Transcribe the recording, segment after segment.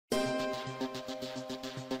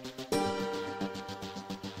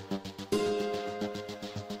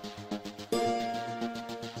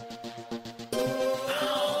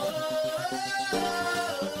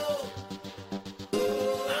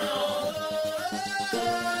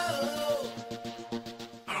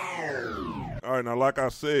right, now, like I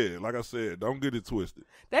said, don't get it twisted.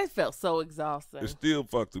 That felt so exhausting. It still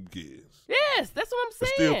fucked them kids. Yes, that's what I'm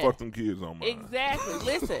saying. It still fucked them kids on mine. Exactly.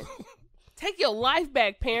 Listen, take your life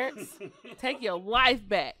back, parents. Take your life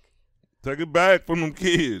back. Take it back from them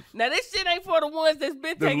kids. Now, this shit ain't for the ones that's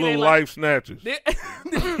been Them taking little their life snatchers.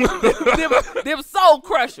 them soul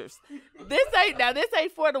crushers. This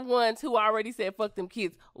ain't for the ones who already said fuck them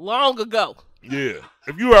kids long ago. Yeah.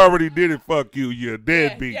 If you already did it, fuck you. You're a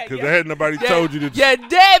deadbeat because had nobody told you to. You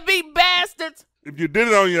deadbeat bastards. If you did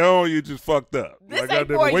it on your own, you just fucked up. This like ain't I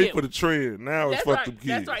didn't for wait you. for the trend. Now it's fuck them kids.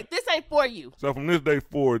 That's right. This ain't for you. So from this day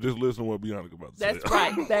forward, just listen to what Bianca about to say. That's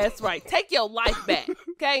right. That's right. Take your life back,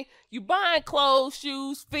 okay? You buying clothes,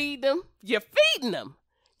 shoes, feed them. You're feeding them.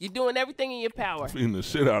 You're doing everything in your power. Feeding the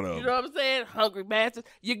shit out of them. You know what I'm saying? Hungry bastards.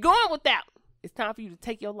 You're going without. It's time for you to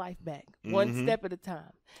take your life back, one step at a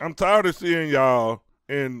time. I'm tired of seeing y'all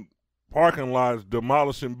in parking lots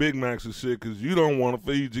demolishing Big Macs and shit because you don't want to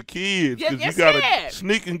feed your kids because you got to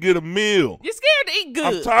sneak and get a meal. You're scared to eat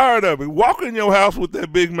good. I'm tired of it. Walk in your house with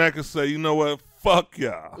that Big Mac and say, you know what? Fuck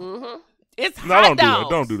y'all. Mm-hmm. It's no, hot dogs.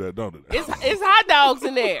 Don't do that. It's hot dogs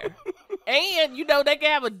in there. And, you know, they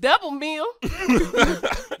can have a double meal.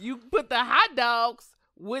 You put the hot dogs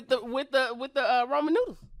with the ramen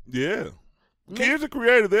noodles. Yeah. Kids are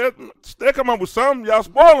creative. They come up with something. Y'all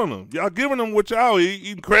spoiling them. Y'all giving them what y'all eat,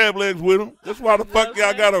 eating crab legs with them. That's why the fuck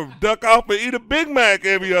y'all got to duck off and eat a Big Mac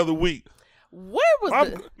every other week. Where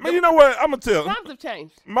was man, you know what? I'm going to tell you. Times have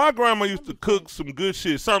changed. My grandma used to cook some good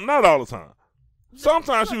shit. Not all the time.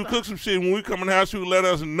 Sometimes she would cook some shit. When we come in the house, she would let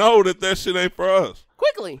us know that shit ain't for us.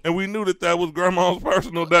 Quickly. And we knew that was grandma's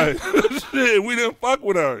personal day. Shit, we didn't fuck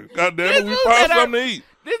with her. God damn it, we found something to eat.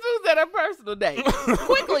 This was at her personal day.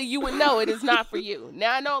 Quickly, you would know it is not for you.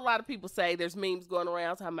 Now, I know a lot of people say there's memes going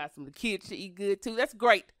around talking about some of the kids should eat good, too. That's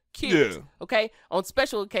great. Kids, okay? On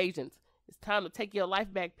special occasions, it's time to take your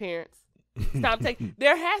life back, parents. It's time to take.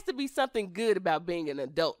 There has to be something good about being an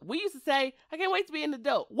adult. We used to say, I can't wait to be an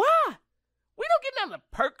adult. Why? We don't get none of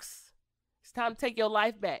the perks. It's time to take your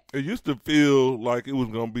life back. It used to feel like it was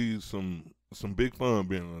going to be some big fun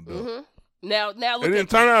being an adult. Mm-hmm. Now look at you. It didn't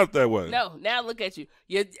turn out that way. No, now look at you.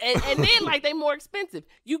 And then like they more expensive.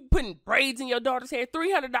 You putting braids in your daughter's hair,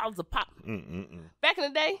 $300 a pop. Back in the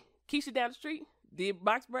day, Keisha down the street did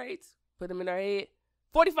box braids, put them in her head,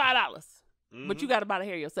 $45. But you got to buy the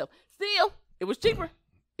hair yourself. Still, it was cheaper.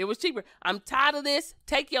 It was cheaper. I'm tired of this.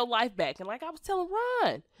 Take your life back. And like I was telling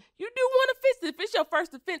Ron, you do one offense. If it's your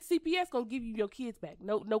first offense, CPS gonna give you your kids back.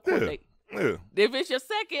 No court date. Yeah. If it's your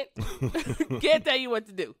second, can't tell you what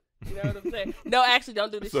to do. You know what I'm saying? No, actually,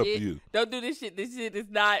 don't do this shit. Don't do this shit. This shit is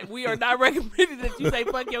not. We are not recommending that you say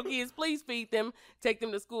fuck your kids. Please feed them, take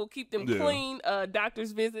them to school, keep them clean.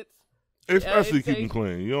 Doctor's visits. Especially keep them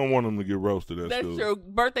clean. You don't want them to get roasted at school. That's true.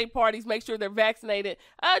 Birthday parties, make sure they're vaccinated.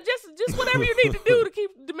 Just whatever you need to do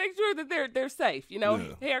to make sure that they're safe. You know,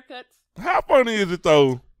 haircuts. How funny is it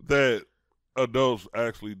though that adults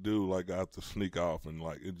actually do like have to sneak off and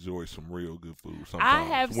like enjoy some real good food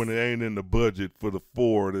sometimes when it ain't in the budget for the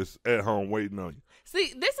 4 that's at home waiting on you.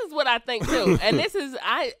 See, this is what I think too, and this is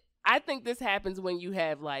I think this happens when you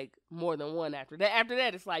have like more than one after that. After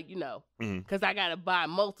that, it's like, you know, because I gotta buy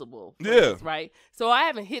multiple. Things, right. So I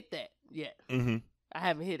haven't hit that yet. I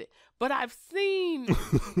haven't hit it, but I've seen shit.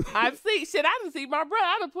 I didn't see my brother.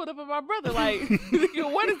 I done put up with my brother. Like,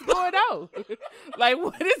 what is going on? Like,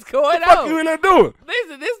 what is going on? What you in there doing?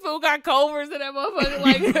 Listen, this fool got Culver's and that motherfucker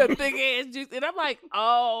like thick ass juice, and I'm like,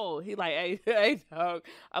 oh, he like, hey, dog.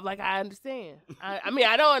 I'm like, I understand. I mean,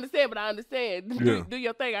 I don't understand, but I understand. Yeah. Do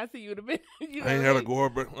your thing. I see you in a minute. You know I ain't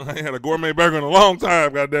had a gourmet burger in a long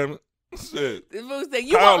time. Goddamn it. Shit.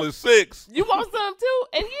 Kyle is 6. You want some too?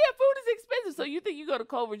 And yeah, food is expensive. So you think you go to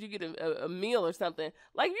Culver's, you get a meal or something.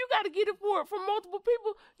 Like, you got to get it for multiple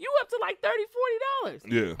people. You up to like $30,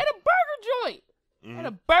 $40. Yeah. At a burger joint. At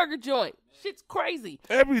a burger joint. Shit's crazy.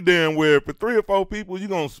 Every damn where for 3 or 4 people, you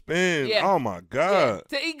going to spend. Yeah. Oh, my God.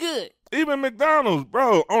 Yeah. To eat good. Even McDonald's,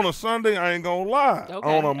 bro, on a Sunday, I ain't going to lie.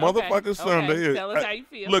 On a motherfucking Sunday. Tell us how you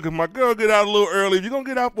feel. Look, if my girl get out a little early, if you're going to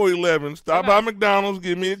get out for 11, stop by McDonald's,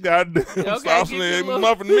 give me a goddamn sausage and egg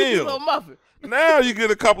muffin meal. Little muffin. Now you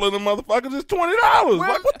get a couple of them motherfuckers, it's $20.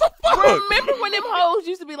 Like, what the fuck? Remember when them hoes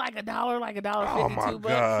used to be like $1, like $1.50,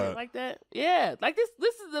 $2, shit like that? Yeah, like this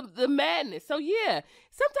is the madness. So yeah,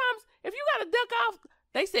 sometimes if you got to duck off,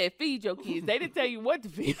 they said feed your kids. They didn't tell you what to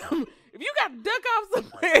feed them. If you got to duck off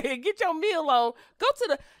somewhere and get your meal on, go to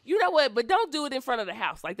the, you know what, but don't do it in front of the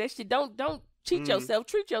house. Like that shit, don't cheat yourself,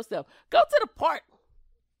 treat yourself. Go to the park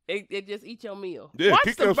It just eat your meal. Yeah, Watch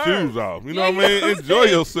kick your birds. shoes off. You know what I mean? Enjoy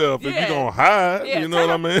yourself if you're going to hide. Yeah, you know what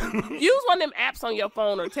I mean? Use one of them apps on your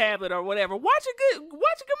phone or tablet or whatever. Watch a good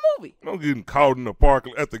movie. Don't get caught in the park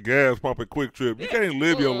at the gas pump at Quick Trip. You can't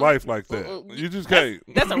live your life like that. You just can't.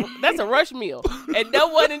 That's a rush meal. And no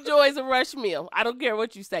one enjoys a rush meal. I don't care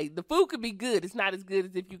what you say. The food could be good. It's not as good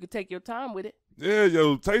as if you could take your time with it. Yeah,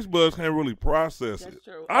 your taste buds can't really process it.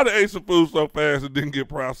 True. I done ate some food so fast it didn't get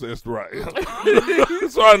processed right.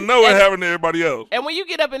 So I know it happened to everybody else. And when you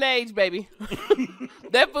get up in age, baby,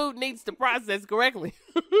 that food needs to process correctly.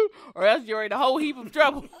 Or else you're in a whole heap of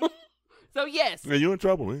trouble. So yes. Yeah, you're in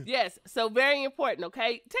trouble, man. Yes. So very important,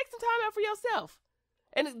 okay? Take some time out for yourself.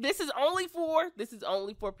 And this is only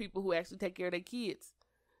for people who actually take care of their kids.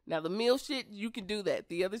 Now, the meal shit, you can do that.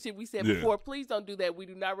 The other shit we said before, please don't do that. We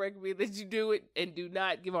do not recommend that you do it, and do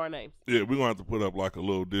not give our names. Yeah, we're going to have to put up like a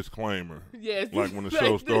little disclaimer. Yes. Like when the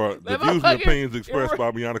show starts, the views and opinions expressed by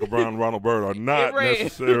Bianca Brown and Ronald Bird are not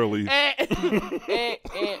necessarily.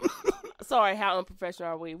 And sorry, how unprofessional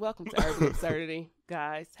are we? Welcome to Urban Absurdity,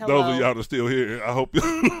 guys. Hello. Those of y'all that are still here, I hope we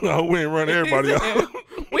ain't running everybody out.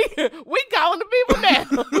 We calling the people now.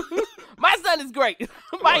 My son is great.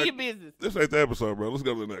 Mind your business. This ain't the episode, bro. Let's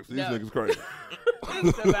go to the next. These niggas crazy.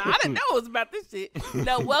 I didn't know it was about this shit.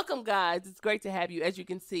 No, welcome, guys. It's great to have you. As you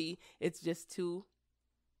can see, it's just 2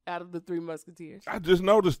 out of the 3 Musketeers. I just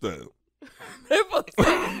noticed that.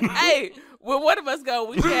 Hey, when one of us go,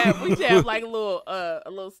 we should have like a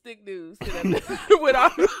little stick news with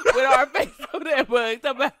our face on that bug.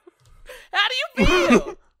 About, how do you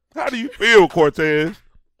feel? How do you feel, Cortez?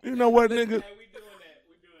 You know what, nigga?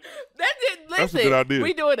 That's it. Listen, that's a good idea.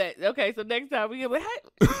 We doing that. Okay, so next time we get like, hey.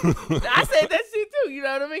 I said that shit too. You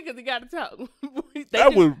know what I mean? Because he got to talk.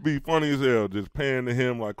 That would be funny as hell. Just paying to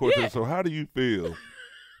him like Cortez. Yeah. So how do you feel?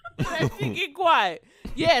 That shit get quiet.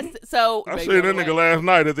 Yes. So I said that nigga last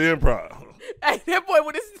night at the Improv. Hey, that boy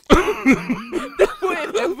with his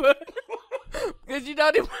because you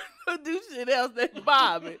don't even do shit else than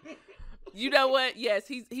bobbing. You know what? Yes,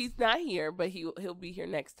 he's not here, but he'll be here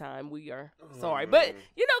next time. We are sorry, but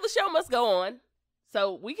you know the show must go on,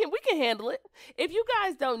 so we can handle it. If you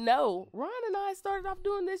guys don't know, Ron and I started off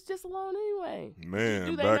doing this just alone anyway.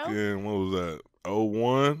 Man, back in what was that?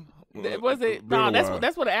 01? Was it? No,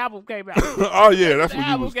 that's when the album came out. Oh yeah, that's when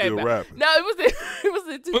you was still rapping. No, it was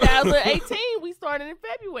in 2018. We started in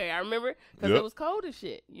February. I remember because it was cold as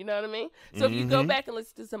shit. You know what I mean? So if you go back and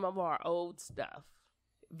listen to some of our old stuff.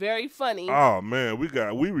 Very funny. Oh man,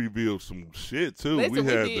 we revealed some shit too. We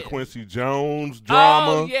had the Quincy Jones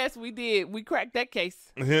drama. Oh yes, we did. We cracked that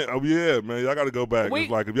case. Oh yeah, man, y'all got to go back. It's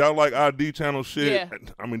like if y'all like ID channel shit. Yeah.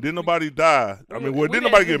 I mean, didn't nobody die? I mean, didn't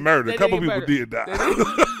nobody get murdered? A couple people did die.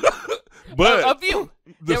 But a few.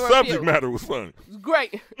 The subject matter was funny. It was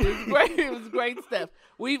great. It was great stuff.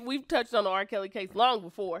 We've touched on the R. Kelly case long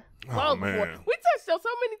before. We touched on so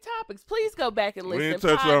many topics. Please go back and listen. We didn't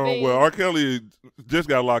touch on R. Kelly just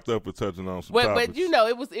got locked up for touching on some topics. But you know,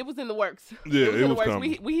 it was in the works. Yeah, it was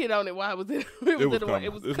coming. We hit on it while it was in the works.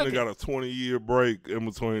 It was this nigga got a 20-year break in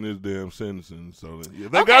between his damn sentencing. So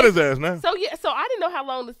they got his ass now. So I didn't know how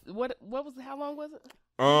long how long was it?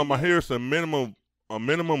 I hear it's a minimum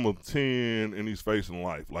of 10, and he's facing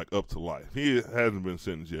life, like up to life. He hasn't been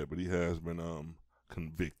sentenced yet, but he has been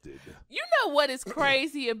convicted. You know what is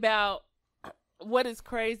crazy about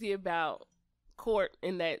court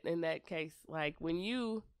in that case? Like when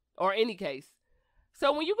you, or any case.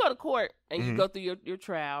 So when you go to court and you go through your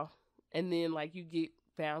trial, and then like you get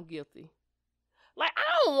found guilty, like I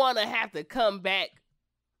don't want to have to come back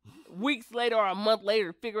weeks later or a month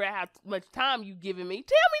later to figure out how much time you giving me.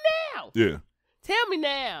 Tell me now. Yeah. Tell me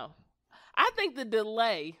now. I think the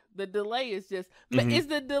delay is just, is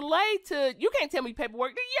the delay to, you can't tell me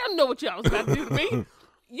paperwork. You don't know what y'all was about to do to me.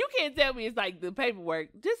 You can't tell me it's like the paperwork.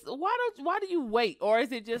 Just, why do you wait? Or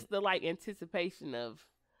is it just the like anticipation of,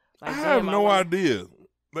 like, I have no idea.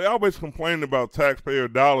 They always complain about taxpayer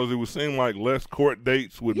dollars. It would seem like less court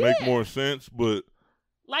dates would make more sense, but.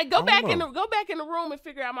 Like go back in the room and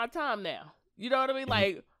figure out my time now. You know what I mean?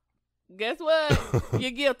 Like, guess what?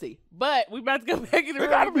 You're guilty. But we about to go back in the room. There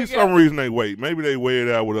got to be some reason they wait. Maybe they weigh it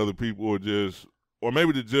out with other people or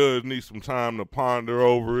maybe the judge needs some time to ponder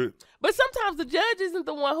over it. But sometimes the judge isn't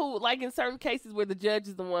the one who, like in certain cases where the judge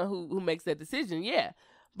is the one who makes that decision, yeah.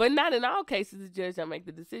 But not in all cases the judge don't make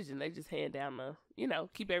the decision. They just hand down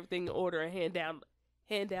keep everything in order and hand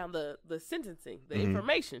down the sentencing, the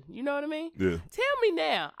information. You know what I mean? Yeah. Tell me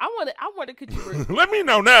now. I wonder could you let me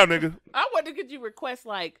know now, nigga. I wonder could you request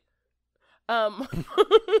like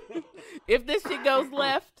if this shit goes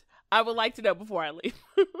left, I would like to know before I leave.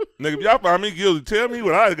 Nigga, if y'all find me guilty, tell me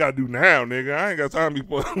what I got to do now, nigga. I ain't got time to be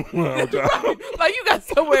playing with y'all. Like, you got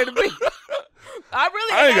somewhere to be.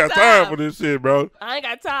 I ain't got time for this shit, bro. I ain't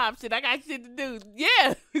got time. Shit, I got shit to do.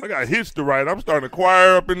 Yeah. I got hits to write. I'm starting to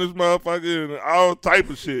choir up in this motherfucker and all type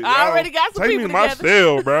of shit. I already got some people together. Take me to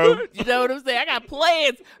my cell, bro. You know what I'm saying? I got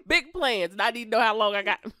plans, big plans, and I need to know how long I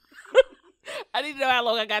got. I need to know how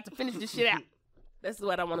long I got to finish this shit out. That's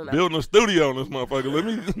what I want to know. Building a studio on this motherfucker.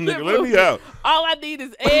 Let me out. All I need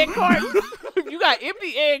is egg cartons. You got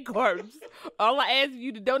empty egg cartons. All I ask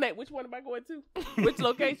you to donate. Which one am I going to? Which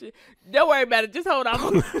location? Don't worry about it. Just hold on.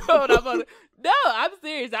 Hold on. No, I'm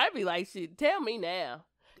serious. I'd be like, shit, tell me now.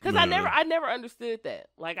 Because I never understood that.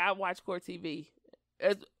 Like, I watch Court TV.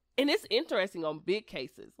 And it's interesting on big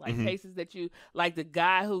cases. Like, cases that you, like the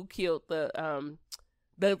guy who killed the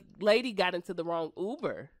lady got into the wrong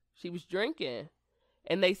Uber. She was drinking.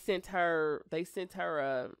 And they sent her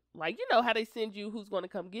like, you know how they send you who's going to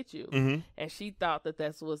come get you. Mm-hmm. And she thought that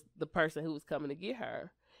was the person who was coming to get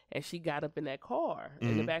her. And she got up in that car,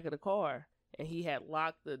 in the back of the car, and he had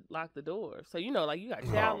locked the door. So, you know, like, you got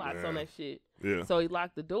child locks on that shit. Yeah. So he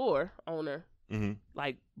locked the door on her,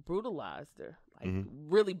 like, brutalized her, like,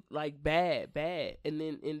 really, like, bad. And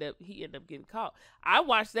then he ended up getting caught. I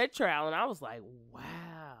watched that trial, and I was like, wow.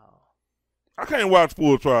 I can't watch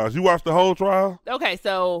full trials. You watched the whole trial? Okay,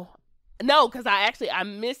 so no, because I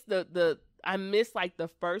missed I missed like the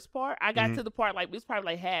first part. I got to the part like it was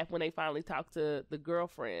probably like half when they finally talked to the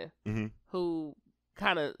girlfriend who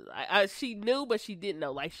kind of she knew but she didn't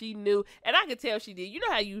know. Like she knew, and I could tell she did. You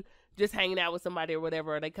know how you just hanging out with somebody or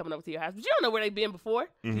whatever, or they coming over to your house, but you don't know where they been before.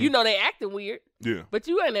 You know they acting weird. Yeah, but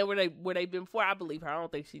you ain't know where they been before. I believe her. I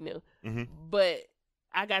don't think she knew. But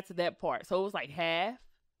I got to that part, so it was like half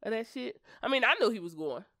of that shit. I mean, I knew he was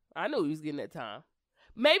going. I knew he was getting that time.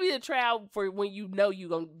 Maybe the trial for when you know you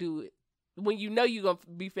gonna do it, when you know you gonna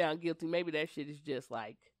be found guilty. Maybe that shit is just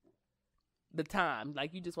like the time.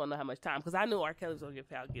 Like you just want to know how much time. Because I knew R. Kelly was gonna get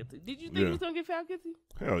found guilty. Did you think he was gonna get found guilty?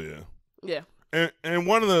 Hell yeah. Yeah. And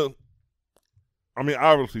one of the, I mean,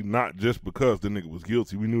 obviously not just because the nigga was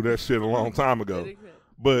guilty. We knew that shit a long time ago.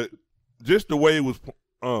 But just the way it was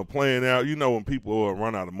playing out, you know, when people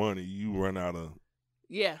run out of money, you run out of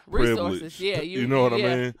resources. Yeah, you know what I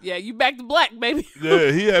mean? Yeah, you back to black, baby.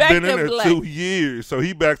 Yeah, he had been in there black. 2 years, so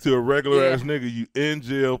he back to a regular ass nigga. You in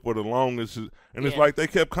jail for the longest, and it's like they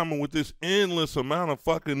kept coming with this endless amount of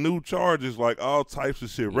fucking new charges, like all types of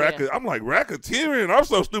shit. I'm like, racketeering. I'm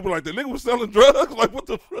so stupid. Like the nigga was selling drugs. Like what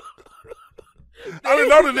the fuck? I didn't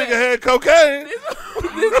know the nigga had cocaine.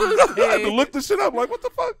 I had to look this shit up. Like what the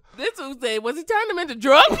fuck? This was saying, was he turning them into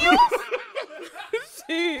drugs?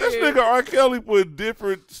 This nigga R. Kelly put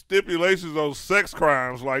different stipulations on sex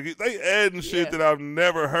crimes. Like they adding shit that I've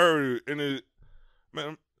never heard. And it,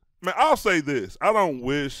 man, I'll say this: I don't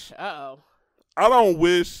wish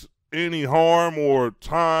any harm or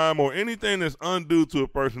time or anything that's undue to a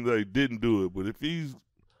person that they didn't do it. But if he's,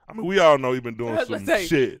 I mean, we all know he's been doing some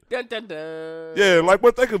shit. Dun, dun, dun. Yeah, like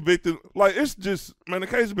what they convicted. Like it's just, man, the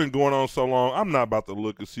case has been going on so long. I'm not about to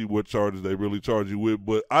look and see what charges they really charge you with.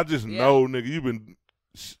 But I just know, nigga,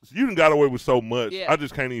 you done got away with so much. I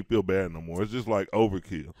just can't even feel bad no more. It's just like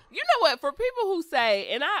overkill. You know what? For people who say,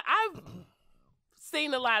 and I've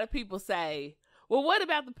seen a lot of people say, well, what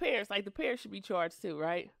about the parents? Like the parents should be charged too,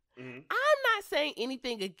 right? I'm not saying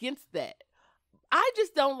anything against that. I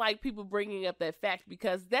just don't like people bringing up that fact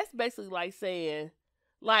because that's basically like saying,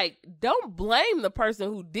 like, don't blame the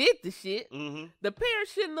person who did the shit. The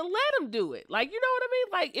parents shouldn't have let them do it. Like, you know what I mean?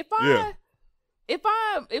 Like,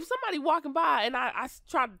 if somebody walking by and I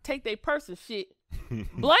try to take their purse and shit,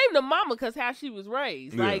 blame the mama because how she was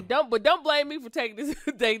raised. Like, don't blame me for taking this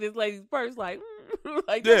lady's purse. Like,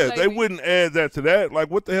 they wouldn't add that to that.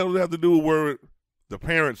 Like, what the hell does that have to do with where the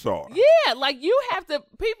parents are? Yeah, like you have to.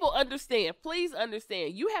 People understand. Please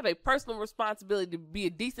understand. You have a personal responsibility to be a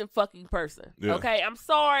decent fucking person. Yeah. Okay, I'm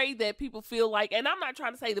sorry that people feel like, and I'm not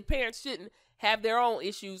trying to say the parents shouldn't have their own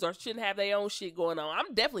issues or shouldn't have their own shit going on.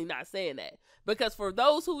 I'm definitely not saying that. Because for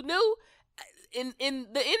those who knew, in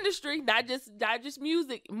the industry, not just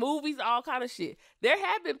music, movies, all kind of shit, there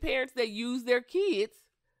have been parents that use their kids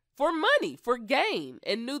for money, for gain,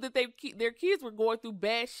 and knew that their kids were going through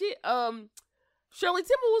bad shit. Shirley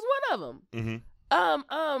Temple was one of them.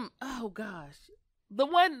 Oh gosh, the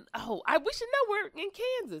one. Oh, we should know we're in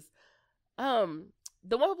Kansas.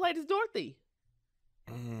 The one who played as Dorothy.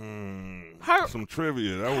 Some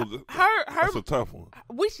trivia. That's a tough one.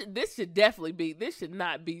 This should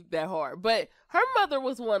not be that hard. But her mother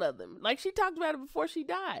was one of them. Like she talked about it before she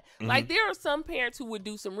died. Like there are some parents who would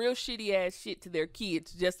do some real shitty ass shit to their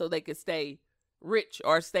kids just so they could stay rich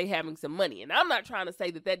or stay having some money. And I'm not trying to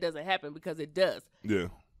say that doesn't happen, because it does. Yeah.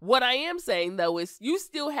 What I am saying, though, is you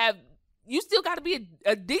still got to be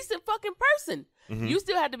a decent fucking person. Mm-hmm. You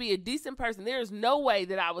still have to be a decent person. There is no way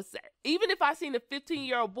that I would say, even if I seen a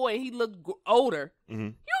 15-year-old boy and he looked older, mm-hmm.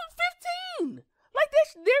 you're 15. Like,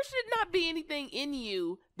 there should not be anything in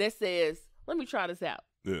you that says, let me try this out.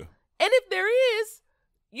 Yeah. And if there is,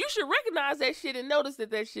 you should recognize that shit and notice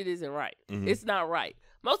that shit isn't right. Mm-hmm. It's not right.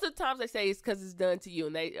 Most of the times they say it's because it's done to you.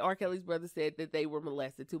 And R. Kelly's brother said that they were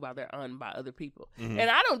molested too by their aunt, by other people. Mm-hmm.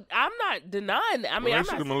 And I'm not denying that. I mean, they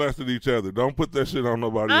should have molested each other. Don't put that shit on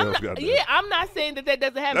nobody else. Yeah, I'm not saying that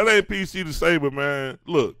doesn't happen. That ain't PC to say, but man,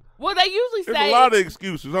 look. Well, they usually say. There's a lot of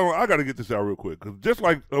excuses. I got to get this out real quick. Because just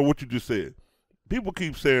like what you just said, people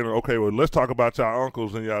keep saying, okay, well, let's talk about y'all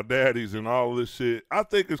uncles and y'all daddies and all this shit. I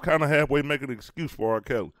think it's kind of halfway making an excuse for R.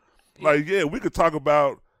 Kelly. Like, yeah, we could talk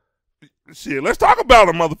about shit. Let's talk about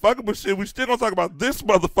a motherfucker, but shit, we still gonna talk about this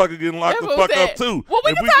motherfucker getting locked the fuck up too. Well,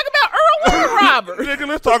 we can talk about Earl or Robert. Nigga,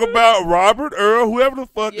 let's talk about Robert, Earl, whoever the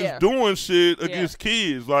fuck is doing shit against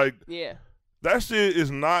kids. Like, that shit is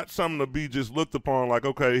not something to be just looked upon like,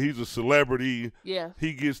 okay, he's a celebrity. Yeah.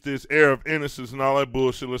 He gets this air of innocence and all that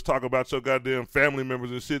bullshit. Let's talk about your goddamn family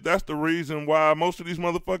members and shit. That's the reason why most of these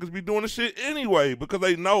motherfuckers be doing this shit anyway, because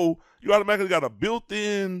they know you automatically got a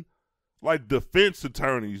built-in, like, defense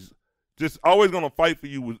attorneys just always gonna fight for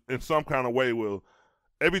you in some kind of way. Well,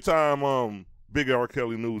 every time Big R.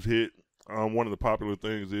 Kelly news hit, one of the popular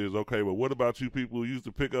things is, okay, well, what about you people who used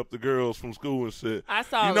to pick up the girls from school and shit? I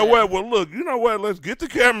saw You know what? Well, look, you know what? Let's get the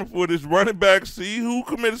camera footage, run it back, see who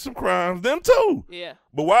committed some crimes. Them too. Yeah.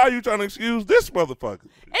 But why are you trying to excuse this motherfucker?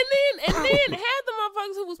 And then had the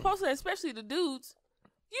motherfuckers who was posting, especially the dudes,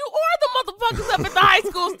 you are the motherfuckers up at the high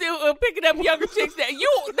school still picking up younger chicks. That is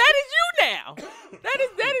you now. That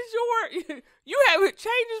is your. You have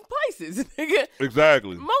changed places, nigga.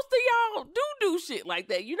 Exactly. Most of y'all do shit like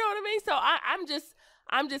that. You know what I mean? So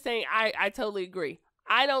I'm just saying I totally agree.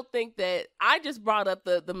 I don't think that I just brought up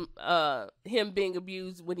the him being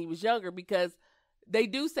abused when he was younger, because they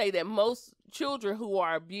do say that most children who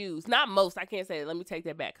are abused, not most, I can't say that. Let me take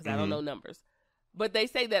that back, because I don't know numbers. But they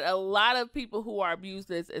say that a lot of people who are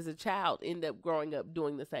abused as a child end up growing up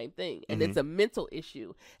doing the same thing. And it's a mental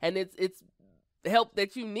issue. And it's help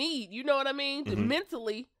that you need, you know what I mean? To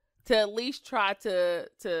mentally, to at least try to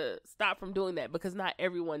stop from doing that, because not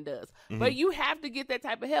everyone does. But you have to get that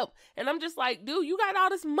type of help. And I'm just like, dude, you got all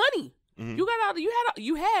this money. You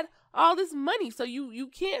had all this money. So you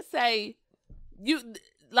can't say,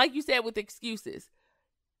 like you said with excuses,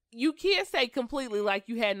 you can't say completely like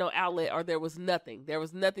you had no outlet or there was nothing. There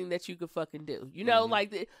was nothing that you could fucking do. You know,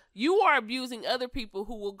 like you are abusing other people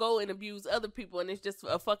who will go and abuse other people, and it's just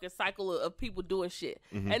a fucking cycle of people doing shit.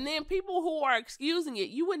 And then people who are excusing it,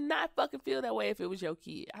 you would not fucking feel that way if it was your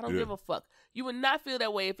kid. I don't give a fuck. You would not feel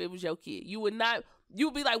that way if it was your kid. You would not.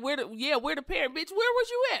 You'd be like, where the parent, bitch? Where was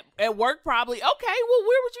you at? At work, probably. Okay, well,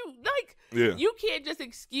 where would you, like, you can't just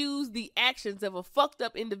excuse the actions of a fucked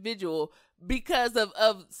up individual because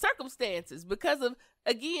of circumstances. Because of,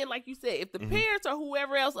 again, like you said, if the parents or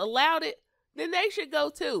whoever else allowed it, then they should go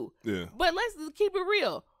too. Yeah. But let's keep it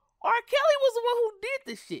real. R. Kelly was the one who did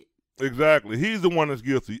this shit. Exactly. He's the one that's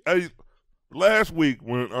guilty. Hey, last week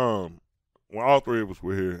when all three of us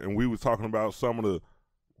were here and we was talking about some of the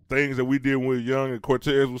things that we did when we were young, and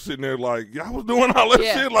Cortez was sitting there like, y'all was doing all that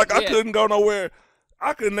shit. Like, I couldn't go nowhere.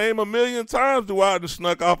 I could name 1,000,000 times do I just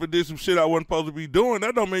snuck off and did some shit I wasn't supposed to be doing.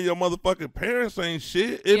 That don't mean your motherfucking parents ain't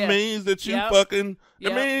shit. It means that you fucking, I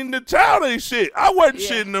mean, the child ain't shit. I wasn't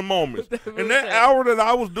shit in the moments. In that hour that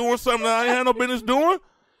I was doing something that I ain't had no business doing,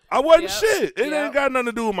 I wasn't shit. It ain't got nothing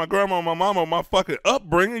to do with my grandma, my mama, my fucking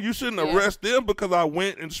upbringing. You shouldn't arrest them because I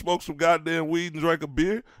went and smoked some goddamn weed and drank a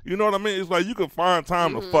beer. You know what I mean? It's like you can find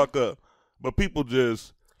time to fuck up. But people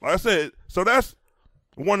just, like I said, so that's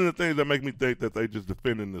one of the things that make me think that they just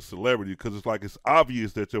defending the celebrity, because it's like it's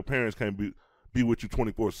obvious that your parents can't be with you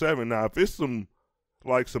 24/7. Now, if it's some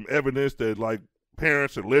evidence that like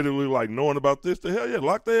parents are literally like knowing about this, the hell yeah,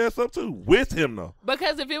 lock their ass up too with him though.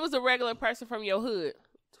 Because if it was a regular person from your hood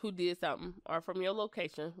who did something, or from your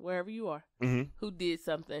location, wherever you are, who did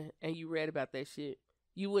something, and you read about that shit,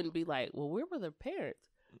 you wouldn't be like, well, where were their parents?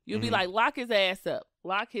 You'd be like, lock his ass up,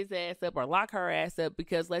 or lock her ass up,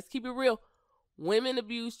 because let's keep it real, women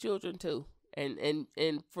abuse children too. And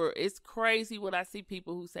for, it's crazy when I see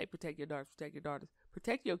people who say, protect your daughters,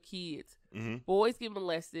 protect your kids. Boys get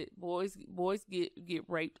molested, boys get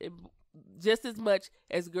raped, and just as much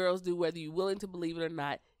as girls do, whether you're willing to believe it or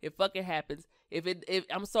not. It fucking happens. If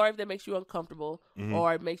I'm sorry if that makes you uncomfortable,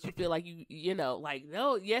 or it makes you feel like you know, like,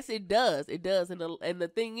 no, yes, it does. And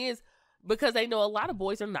the thing is, because they know a lot of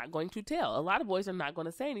boys are not going to tell. A lot of boys are not going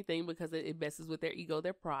to say anything because it messes with their ego,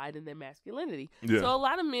 their pride, and their masculinity. Yeah. So a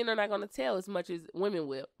lot of men are not going to tell as much as women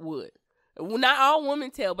would. Well, not all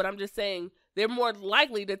women tell, but I'm just saying they're more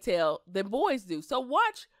likely to tell than boys do. So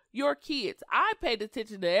watch your kids. I paid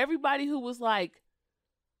attention to everybody who was like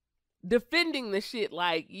defending the shit.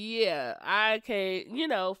 Like, yeah, I can't,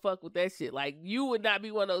 fuck with that shit. Like, you would not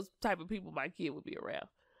be one of those type of people my kid would be around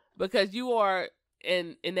because you are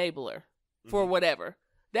an enabler for whatever.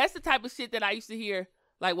 That's the type of shit that I used to hear,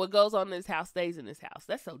 like, what goes on in this house stays in this house.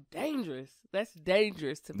 That's so dangerous. That's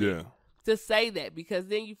dangerous to me to say that, because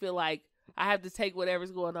then you feel like I have to take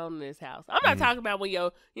whatever's going on in this house. I'm not talking about when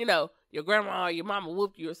your grandma or your mama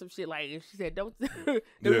whooped you or some shit like that. She said, don't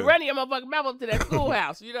run your motherfucking mouth up to that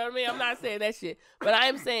schoolhouse. You know what I mean? I'm not saying that shit. But I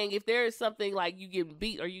am saying if there is something like you getting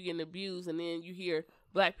beat or you getting abused and then you hear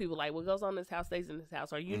black people like, what goes on in this house stays in this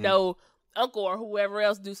house. Or uncle or whoever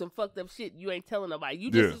else do some fucked up shit, you ain't telling nobody. You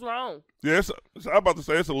just is wrong. Yeah, I'm about to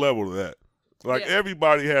say it's a level to that. Like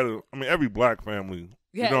everybody every black family,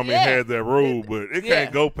 had that rule, but it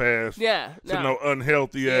can't go past no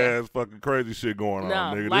unhealthy ass fucking crazy shit going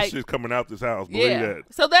on, nigga. Like, this shit's coming out this house. Believe that.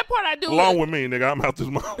 So that part I do. Along with me, nigga, I'm out this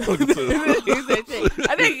motherfucker too.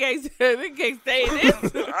 I think he can't stay in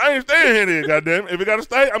this. I ain't staying here then, goddamn. If it gotta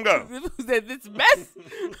stay, I'm gone. This mess.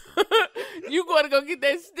 You going to go get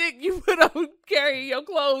that stick you put on carrying your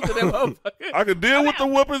clothes and that motherfucker. I can deal with the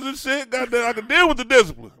whoopings and shit, goddamn. I can deal with the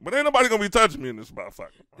discipline, but ain't nobody gonna be touching me in this motherfucker.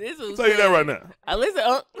 I'll tell you that right now. Listen,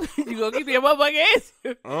 you gonna keep your motherfucking ass?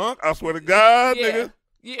 I swear to God, nigga.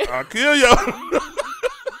 Yeah. I'll kill y'all.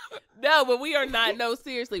 No, but we are not. No,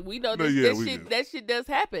 seriously. We know that shit does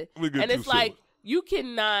happen. And it's like, you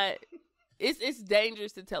cannot, it's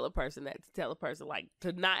dangerous to tell a person like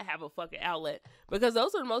to not have a fucking outlet, because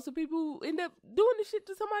those are most of the people who end up doing the shit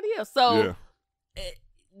to somebody else. So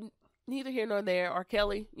neither here nor there. R.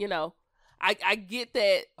 Kelly, I get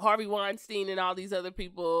that Harvey Weinstein and all these other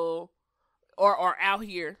people are out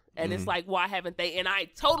here, and it's like, why haven't they? And I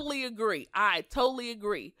totally agree.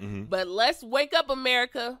 But let's wake up,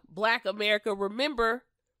 America, Black America. Remember,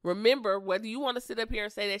 whether you want to sit up here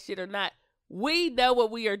and say that shit or not, we know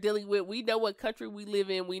what we are dealing with. We know what country we live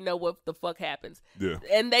in. We know what the fuck happens. Yeah.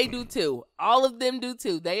 And they do too. All of them do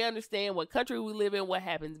too. They understand what country we live in, what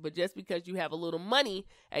happens. But just because you have a little money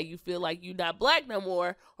and you feel like you're not black no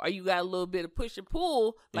more, or you got a little bit of push and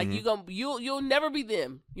pull, like you'll never be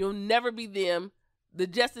them. You'll never be them. The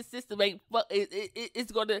justice system ain't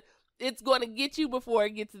it's gonna get you before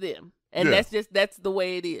it gets them. And that's the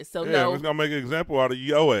way it is. So no, it's gonna make an example out of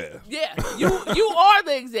your ass. Yeah, you are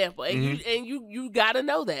the example, and you gotta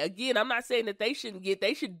know that. Again, I'm not saying that they shouldn't get.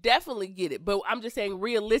 They should definitely get it. But I'm just saying,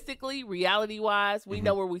 realistically, reality wise, we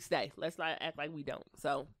know where we stay. Let's not act like we don't.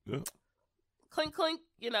 So, clink clink.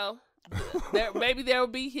 Maybe there will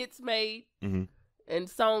be hits made. And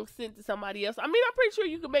songs sent to somebody else. I mean, I'm pretty sure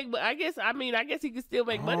you could make, but I guess he could still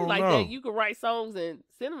make money like that. You could write songs and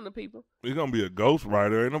send them to people. He's gonna be a ghost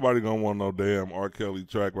writer. Ain't nobody gonna want no damn R. Kelly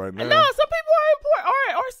track right now. No, some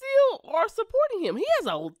people are supporting him. He has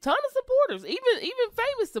a ton of supporters, even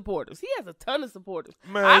famous supporters. He has a ton of supporters.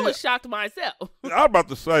 Man, I was shocked myself. I was about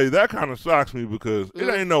to say that kind of shocks me, because it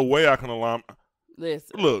ain't no way I can align.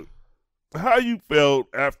 Listen, look. How you felt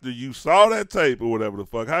after you saw that tape or whatever the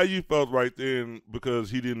fuck, how you felt right then, because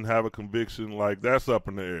he didn't have a conviction, like, that's up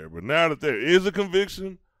in the air. But now that there is a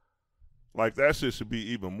conviction, like, that shit should be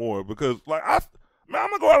even more, because, like, I'm going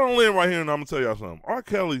to go out on a limb right here and I'm going to tell y'all something. R.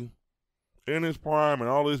 Kelly, in his prime and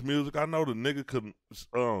all his music, I know the nigga could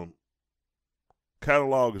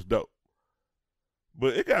catalog is dope.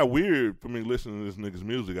 But it got weird for me listening to this nigga's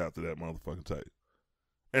music after that motherfucking tape.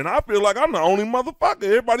 And I feel like I'm the only motherfucker.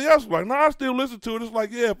 Everybody else was like, nah, I still listen to it. It's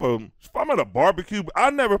like, yeah, if I'm at a barbecue, I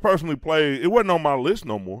never personally played. It wasn't on my list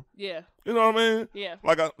no more. Yeah. You know what I mean? Yeah.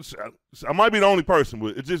 Like, I might be the only person,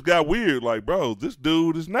 but it just got weird. Like, bro, this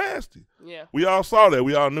dude is nasty. Yeah. We all saw that.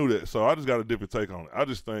 We all knew that. So I just got a different take on it. I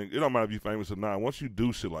just think, it don't matter if you're famous or not. Once you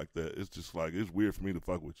do shit like that, it's just like, it's weird for me to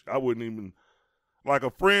fuck with you. I wouldn't even, like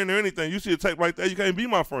a friend or anything, you see a tape like that, you can't be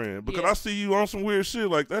my friend, because I see you on some weird shit.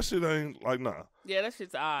 Like, that shit ain't, like, nah. Yeah, that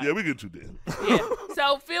shit's odd. Yeah, we get too dead. Yeah.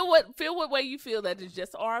 So feel what way you feel. That is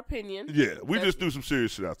just our opinion. Yeah, we just do some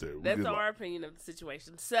serious shit out there. That's our opinion of the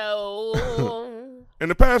situation. So in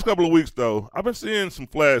the past couple of weeks, though, I've been seeing some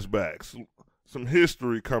flashbacks, some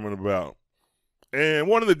history coming about. And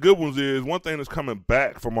one of the good ones is one thing that's coming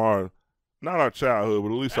back from not our childhood, but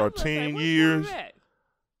at least our teen years.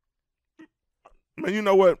 Man, you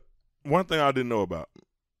know what? One thing I didn't know about,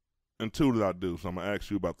 and two that I do, so I'm going to ask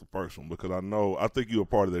you about the first one, because I think you were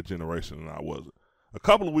part of that generation and I wasn't. a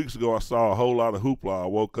couple of weeks ago I saw a whole lot of hoopla. I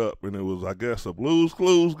woke up and it was, I guess, a Blue's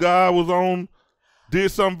Clues guy was on,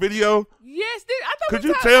 did some video. Yes, I thought could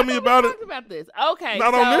you tell me about it? About this. Okay,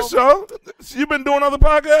 not on this show. You been doing other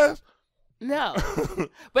podcasts? No,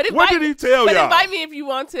 but what did he tell y'all? Invite me if you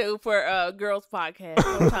want to for girls podcast.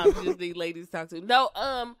 Sometimes you just need ladies to talk to. No,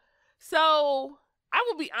 so I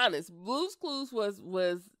will be honest. Blue's Clues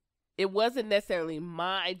was it wasn't necessarily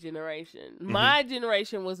my generation. Mm-hmm. My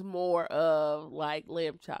generation was more of like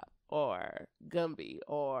Lamb Chop or Gumby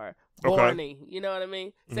or Barney. Okay. You know what I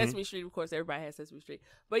mean? Mm-hmm. Sesame Street, of course, everybody has Sesame Street.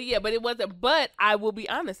 But yeah, but it wasn't. But I will be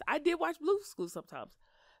honest. I did watch Blue's Clues sometimes.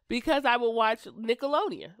 Because I would watch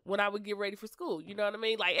Nickelodeon when I would get ready for school. You know what I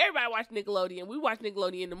mean? Like, everybody watched Nickelodeon. We watched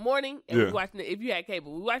Nickelodeon in the morning, and we watched, if you had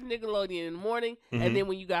cable, we watched Nickelodeon in the morning, mm-hmm. and then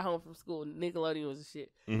when you got home from school, Nickelodeon was the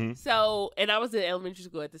shit. Mm-hmm. So, and I was in elementary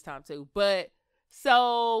school at this time, too. But,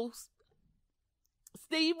 so,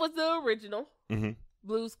 Steve was the original mm-hmm.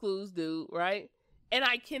 Blue's Clues dude, right? And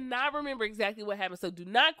I cannot remember exactly what happened, so do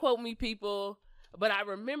not quote me, people. But I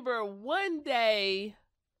remember one day,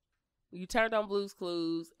 you turned on Blue's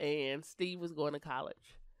Clues, and Steve was going to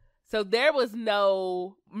college. So there was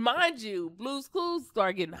no, mind you, Blue's Clues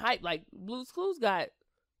started getting hyped. Like, Blue's Clues got,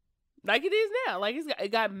 like it is now. Like,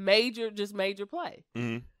 it got major play.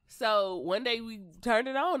 Mm-hmm. So one day we turned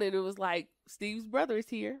it on, and it was like, Steve's brother is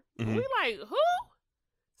here. Mm-hmm. We like, who?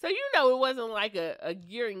 So, you know, it wasn't like a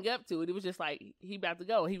gearing up to it. It was just like, he about to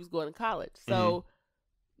go, and he was going to college. So, mm-hmm.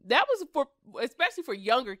 That was especially for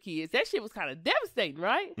younger kids. That shit was kind of devastating,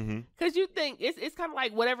 right? Because you think it's kind of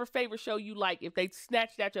like whatever favorite show you like. If they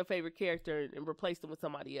snatched out your favorite character and replaced them with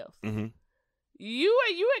somebody else, mm-hmm. you,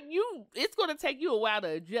 it's going to take you a while to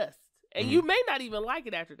adjust, and mm-hmm. you may not even like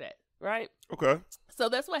it after that, right? Okay. So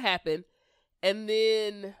that's what happened, and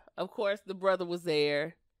then of course the brother was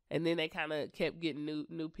there, and then they kind of kept getting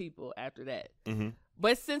new people after that. Mm-hmm.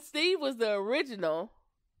 But since Steve was the original.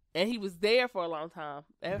 And he was there for a long time.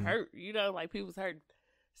 That mm-hmm. hurt, you know, like people was hurting.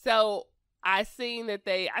 So I seen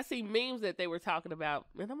memes that they were talking about,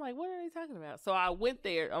 and I'm like, what are they talking about? So I went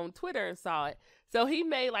there on Twitter and saw it. So he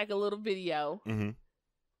made like a little video mm-hmm.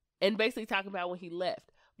 and basically talking about when he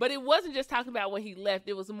left. But it wasn't just talking about when he left.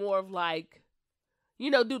 It was more of like,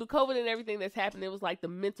 you know, due to COVID and everything that's happened, it was like the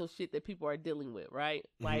mental shit that people are dealing with, right?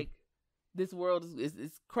 Mm-hmm. Like, this world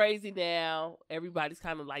is crazy now. Everybody's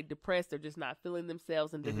kind of like depressed or just not feeling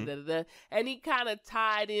themselves and da-da-da-da-da. And he kind of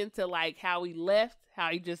tied into like how he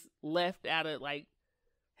just left out of like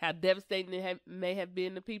how devastating it may have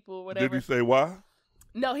been to people or whatever. Did he say why?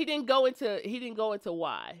 No, he didn't go into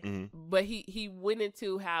why. Mm-hmm. But he went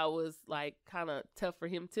into how it was like kind of tough for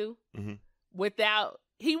him too. Mm-hmm.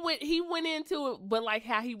 He went into it, but like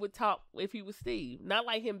how he would talk if he was Steve, not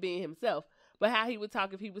like him being himself. But how he would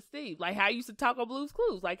talk if he was Steve. Like how I used to talk on Blue's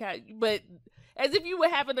Clues. Like how, but as if you were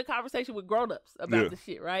having a conversation with grown-ups about the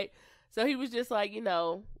shit, right? So he was just like, you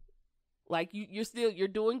know, like you're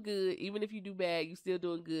doing good. Even if you do bad, you're still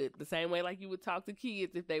doing good. The same way like you would talk to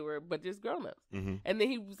kids if they were, but just grown-ups. Mm-hmm. And then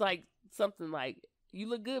he was like something like, you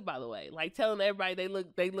look good, by the way. Like telling everybody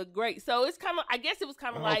they look great. So it's kind of, I guess it was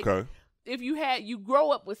kind of like, if you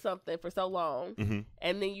grow up with something for so long mm-hmm.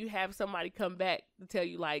 and then you have somebody come back to tell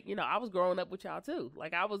you like, you know, I was growing up with y'all too.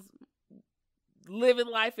 Like I was living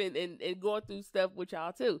life and going through stuff with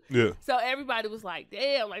y'all too. Yeah. So everybody was like,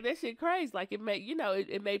 damn, like that shit crazy. Like it made, you know,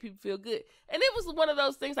 it made people feel good. And it was one of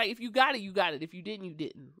those things like if you got it, you got it. If you didn't, you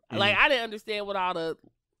didn't. Mm-hmm. Like I didn't understand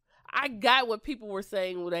I got what people were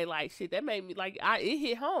saying when they like shit. That made me like, it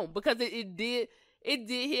hit home because it did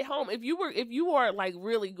hit home. If you were like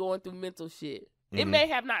really going through mental shit, mm-hmm. it may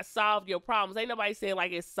have not solved your problems. Ain't nobody saying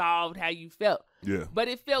like it solved how you felt. Yeah. But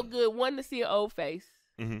it felt good, one, to see an old face.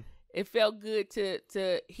 Mm-hmm. It felt good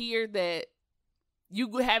to hear that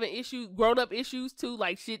you having issues, grown up issues too,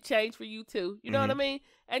 like shit changed for you too. You know mm-hmm. what I mean?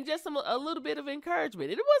 And just a little bit of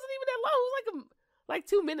encouragement. And it wasn't even that long. It was like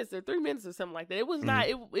 2 minutes or 3 minutes or something like that. It was mm-hmm.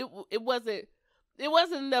 not. It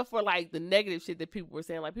wasn't enough for like the negative shit that people were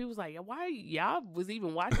saying. Like people was like, why y'all was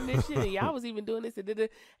even watching this shit and y'all was even doing this and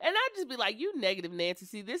I'd just be like, you negative Nancy.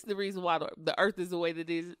 See, this is the reason why the earth is the way that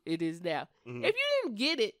it is now. Mm-hmm. If you didn't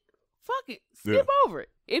get it, fuck it, skip over it.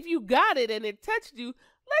 If you got it and it touched you, let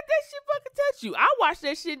that shit fucking touch you. I watched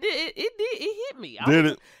that shit. It hit me.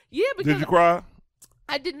 It? Yeah. Because did you cry?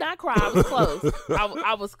 I did not cry. I was close.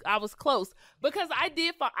 I was close because I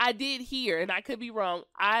did hear, and I could be wrong.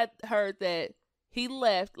 I heard that he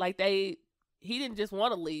left, like he didn't just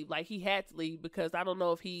want to leave, like he had to leave because I don't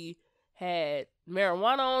know if he had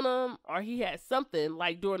marijuana on him or he had something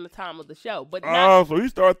like during the time of the show. But so he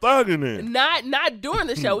started thugging in. Not during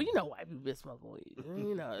the show. You know white people been smoking weed.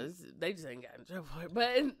 You know, they just ain't got in trouble for it.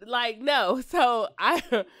 But like no. So I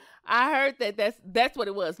heard that's what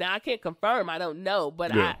it was. Now I can't confirm. I don't know.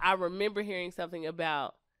 But I remember hearing something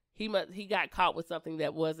about he got caught with something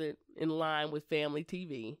that wasn't in line with family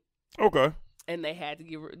TV. Okay. And they had to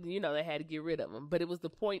get rid of him. But it was the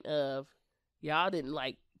point of y'all didn't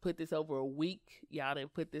like put this over a week. Y'all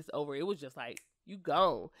didn't put this over. It was just like you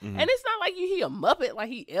gone. Mm-hmm. And it's not like he a Muppet like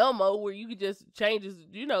he Elmo where you could just change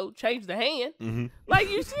the hand. Mm-hmm. Like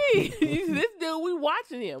you see this dude. We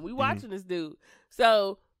watching him. We watching this dude.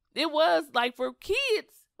 So it was like for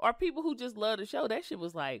kids or people who just love the show. That shit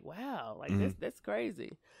was like wow. Like that's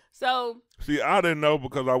crazy. So see, I didn't know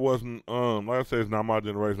because I wasn't. Like I said, it's not my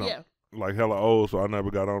generation. Yeah. I'm like hella old, so I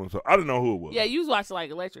never got on it. So I didn't know who it was. Yeah, you was watching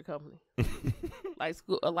like Electric Company, like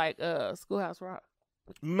Schoolhouse Rock.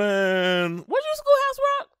 Man, was you Schoolhouse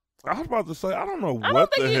Rock? I was about to say I don't know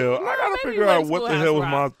what the hell. I gotta figure out what the hell was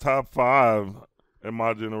my top 5 in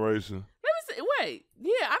my generation. Let me see. Wait,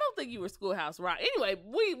 yeah, I don't think you were Schoolhouse Rock. Anyway,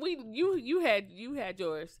 you had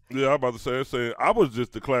yours. Yeah, I was about to say I was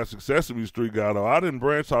just the classic Sesame Street guy though. I didn't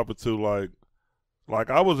branch off into like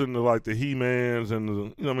I was into like the He-Mans and the, you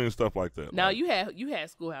know what I mean, stuff like that. No, like, you had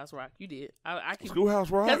Schoolhouse Rock. You did. I keep Schoolhouse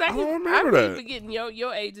Rock. I don't remember that. I keep forgetting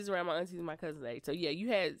your age is around my aunties and my cousin's age. So yeah, you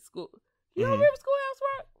had school. You don't remember Schoolhouse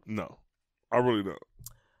Rock? No, I really don't.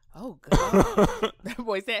 Oh God, that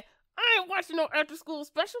boy said I ain't watching no after school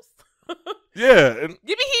specials. Yeah, and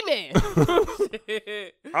give me He-Man.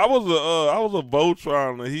 I was a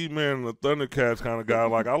Voltron, the He-Man, and the Thundercats kind of guy.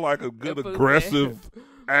 Like I like a good aggressive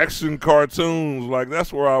action cartoons. Like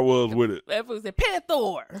that's where I was with it. That was a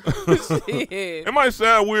Panther. It might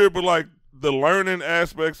sound weird, but like the learning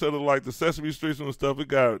aspects of the Sesame Street and stuff, it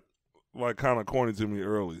got like kind of corny to me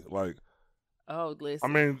early. Like, oh, listen.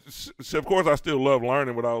 I mean, of course, I still love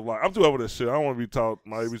learning, but I was like, I'm too over this shit. I don't want to be taught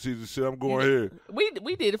my ABCs and shit. I'm going here.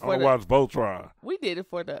 We did it for watch Voltron. We did it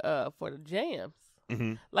for the jams.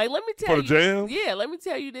 Mm-hmm. Like, let me tell you. For the jams? Yeah, let me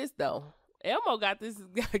tell you this though. Elmo got this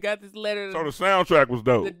letter. So the soundtrack was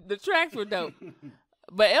dope. The tracks were dope.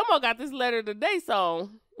 But Elmo got this Letter Today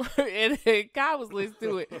song, and Kai was listening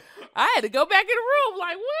to it. I had to go back in the room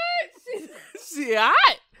like, what? She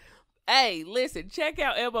hot. Hey, listen, check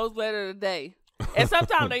out Elmo's Letter Today. And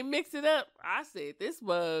sometimes they mix it up. I said, this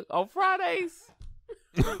mug on Fridays.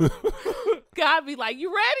 God be like,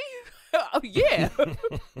 you ready? Oh, yeah.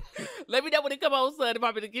 Let me know when it come on, son, if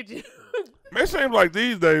I'm going to get you. It seems like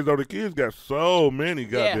these days, though, the kids got so many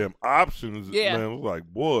goddamn options. Yeah. Man, it was like,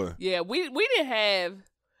 boy. Yeah, we didn't have,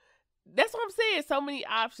 that's what I'm saying, so many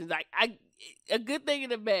options. Like, a good thing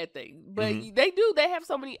and a bad thing. But they have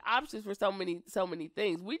so many options for so many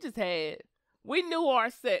things. We knew our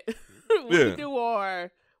set. We knew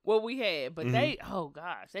what we had. But they, oh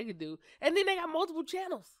gosh, they could do. And then they got multiple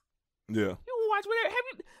channels. Yeah. You can watch whatever.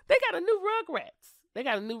 They got a new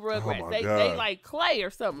Rugrats. Oh They like Clay or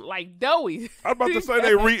something, like Doughy. I was about to say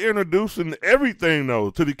they reintroducing everything, though,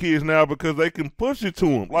 to the kids now because they can push it to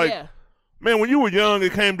them. Like, man, when you were young,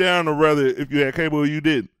 it came down to whether if you had cable or you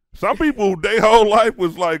didn't. Some people, their whole life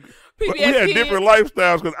was like, PBS we had Kids. different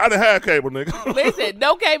lifestyles because I didn't have cable, nigga. Listen,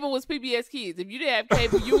 no cable was PBS Kids. If you didn't have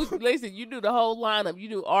cable, you knew the whole lineup. You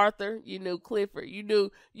knew Arthur, you knew Clifford, you knew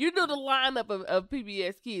the lineup of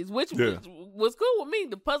PBS Kids, which was cool with me.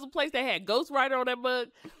 The puzzle place that had Ghost Rider on that mug.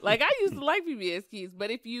 Like, I used to like PBS Kids, but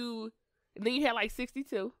and then you had like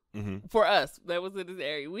 62 for us. That was in this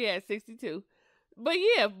area. We had 62. But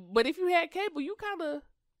if you had cable, you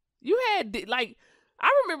had like, I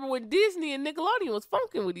remember when Disney and Nickelodeon was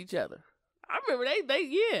funking with each other. I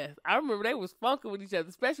remember they was funking with each other,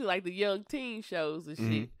 especially like the young teen shows and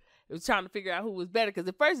shit. It was trying to figure out who was better because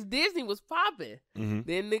at first Disney was popping,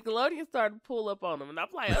 then Nickelodeon started to pull up on them, and I'm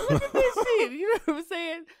like, oh, look at this shit. You know what I'm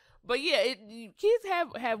saying? But yeah, kids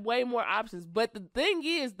have way more options. But the thing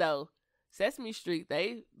is, though, Sesame Street,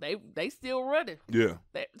 they still running. Yeah.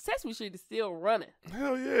 Sesame Street is still running.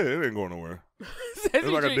 Hell yeah, it ain't going nowhere. It's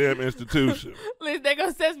like a damn institution. Listen, they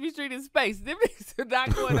go Sesame Street in space. Them niggas are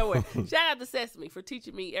not going nowhere. Shout out to Sesame for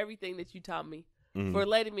teaching me everything that you taught me. For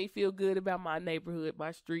letting me feel good about my neighborhood,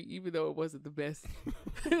 my street, even though it wasn't the best.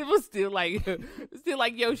 It was still like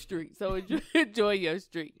your street. So enjoy your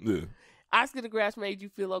street. Yeah. Oscar the Grouch made you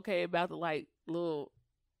feel okay about the like little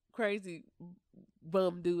crazy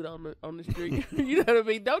bum dude on the street. You know what I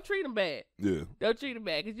mean? Don't treat him bad. Yeah. Don't treat him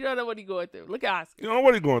bad because you don't know what he's going through. Look at Oscar. You know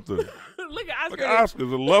what he's going through. Look at Oscar. Look at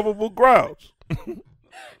Oscar's a lovable grouch.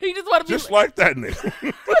 He just want to be just like that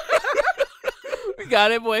nigga. got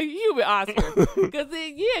that boy. You be Oscar. Because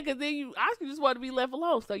then Oscar just want to be left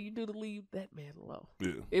alone. So you do to leave that man alone.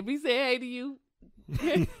 Yeah. If he said hey to you,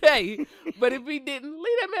 hey. But if he didn't,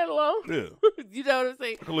 leave that man alone. Yeah. You know what I'm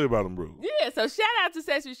saying? I can live by them rules. Yeah. So shout out to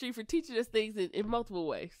Sesame Street for teaching us things in multiple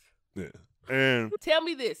ways. Yeah. And tell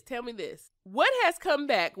me this. What has come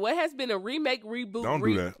back? What has been a remake, reboot? Don't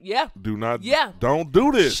do that. Yeah. Do not. Yeah. Don't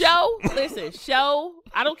do this. Show.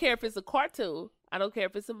 I don't care if it's a cartoon. I don't care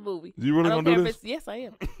if it's a movie. You really gonna do this? Yes, I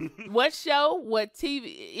am. What show? What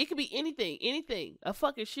TV? It could be anything. A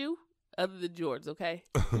fucking shoe. Other than Jordans, okay?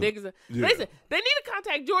 Niggas, listen, they need to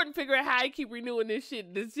contact Jordan, figure out how he keep renewing this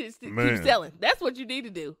shit. This shit keep selling. That's what you need to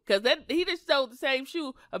do. Because he just sold the same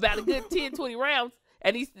shoe about a good 10, 20 rounds,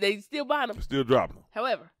 and they still buying them. Still dropping them.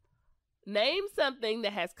 However, name something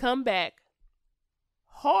that has come back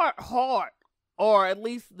hard, or at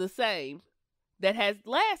least the same, that has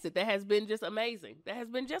lasted, that has been just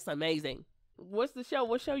amazing. What's the show?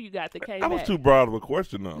 What show you got that came back? That was too broad of a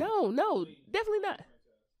question, though. No, definitely not.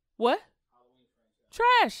 What?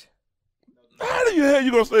 Trash. How the hell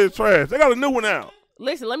you gonna say it's trash? They got a new one out.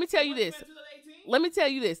 Listen, let me tell you this.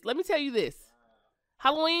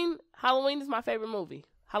 Halloween is my favorite movie.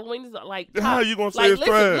 Halloween is like top. How you gonna say it's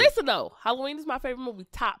trash? Listen though. Halloween is my favorite movie.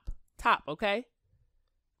 Top, okay?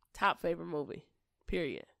 Top favorite movie.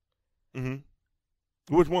 Period.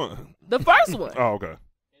 Mm-hmm. Which one? The first one. Oh, okay.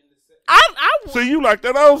 I see, you like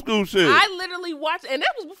that old school shit. I literally watched, and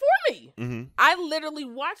that was before me. Mm-hmm. I literally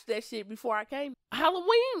watched that shit before I came.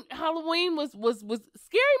 Halloween was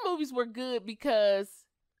scary movies were good because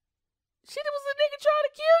shit, it was a nigga trying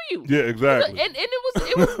to kill you. Yeah, exactly. And it was a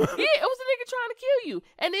nigga trying to kill you,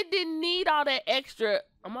 and it didn't need all that extra.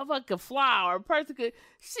 A motherfucker could fly, or a person could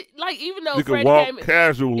shit, like, even though you Freddie could walk came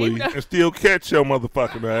casually and still catch your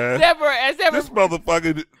motherfucking ass. This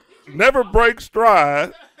motherfucker never breaks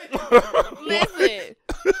stride. Listen,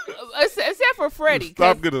 except for Freddie.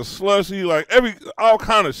 Stop getting slushy, like all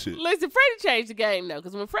kind of shit. Listen, Freddie changed the game though,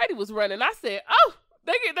 because when Freddie was running, I said, "Oh,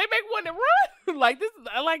 they make one that run like this.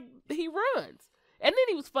 Like he runs." And then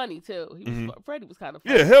he was funny too. Freddie was kind of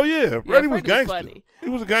funny. Yeah, hell yeah. Freddie was gangster. Funny. He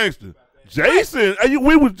was a gangster. Jason,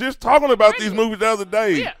 we was just talking about these movies the other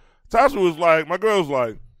day. Yeah. Tasha was like, my girl was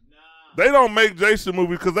like, they don't make Jason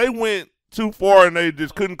movies because they went too far and they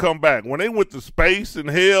just couldn't come back. When they went to space and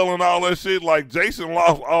hell and all that shit, like, Jason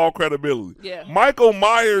lost all credibility. Yeah. Michael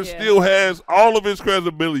Myers still has all of his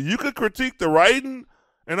credibility. You could critique the writing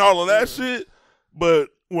and all of that shit, but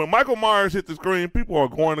when Michael Myers hit the screen, people are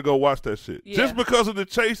going to go watch that shit. Yeah. Just because of the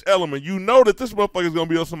chase element. You know that this motherfucker is going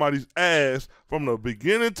to be on somebody's ass from the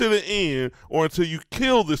beginning to the end, or until you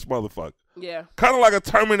kill this motherfucker. Yeah. Kind of like a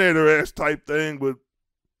Terminator-esque type thing, but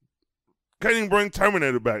can't even bring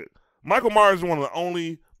Terminator back. Michael Myers is one of the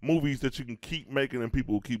only movies that you can keep making and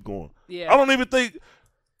people will keep going. Yeah. I don't even think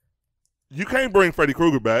you can't bring Freddy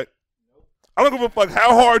Krueger back. I don't give a fuck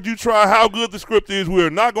how hard you try, how good the script is. We're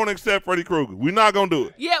not going to accept Freddy Krueger. We're not going to do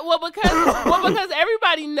it. Yeah, because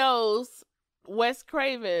everybody knows Wes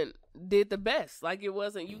Craven did the best. Like, it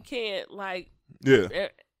wasn't, you can't, like,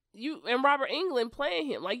 you and Robert Englund playing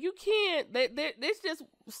him. Like, you can't, there's just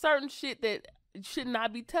certain shit that should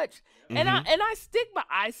not be touched. And I stick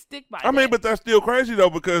by I mean, but that's still crazy though,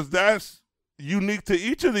 because that's unique to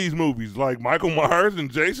each of these movies, like Michael Myers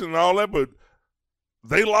and Jason and all that, but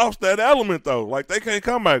they lost that element though. Like, they can't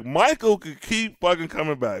come back. Michael could keep fucking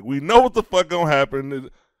coming back. We know what the fuck gonna happen.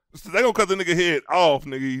 They gonna cut the nigga head off,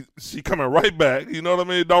 nigga. She coming right back. You know what I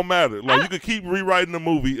mean? It don't matter. Like, you could keep rewriting the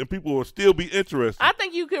movie and people will still be interested. I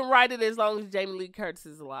think you can write it as long as Jamie Lee Curtis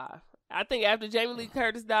is alive. I think after Jamie Lee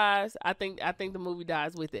Curtis dies, I think the movie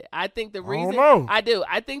dies with it. I think the reason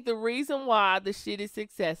I think the reason why the shit is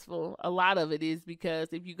successful, a lot of it is because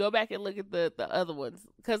if you go back and look at the other ones,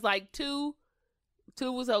 because like two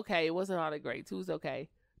was okay, it wasn't all that great. 2 was okay.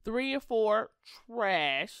 3 and 4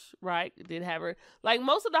 trash, right? It did have her. Like,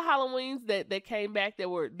 most of the Halloweens that came back that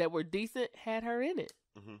were decent had her in it.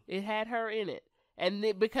 It had her in it, and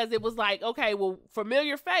because it was like, okay, well,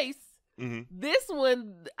 familiar face. This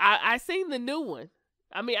one, I seen the new one.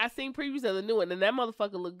 I mean, I seen previews of the new one, and that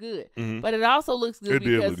motherfucker looked good. But it also looks good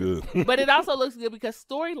because did look good. But it also looks good because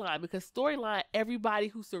storyline, everybody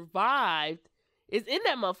who survived is in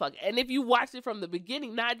that motherfucker. And if you watch it from the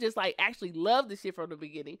beginning, not just like actually love the shit from the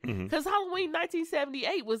beginning, because Halloween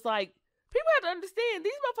 1978 was like, people have to understand,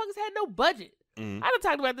 these motherfuckers had no budget. I done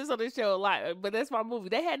talked about this on this show a lot, but that's my movie.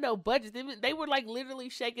 They had no budget. They were like literally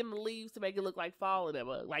shaking the leaves to make it look like fall in them.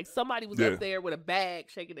 Like, somebody was up there with a bag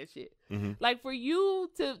shaking that shit. Like, for you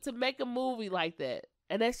to make a movie like that,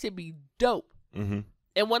 and that should be dope. And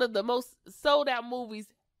one of the most sold out movies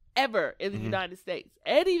ever in the United States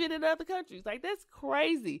and even in other countries. Like, that's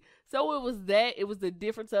crazy. So it was the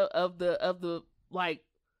difference of the like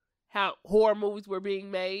how horror movies were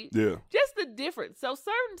being made. Yeah. Just the difference. So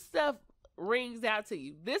certain stuff rings out to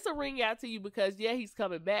you. This will ring out to you because he's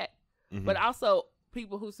coming back. But also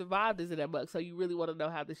people who survived is in that book. So you really want to know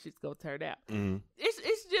how this shit's gonna turn out.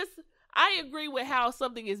 It's just, I agree with how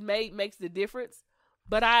something is made makes the difference.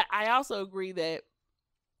 But I also agree that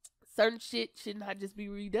certain shit should not just be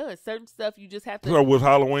redone. Certain stuff you just have to. So was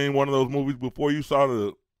Halloween one of those movies before you saw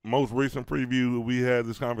the most recent preview? We had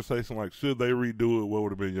this conversation like, should they redo it? What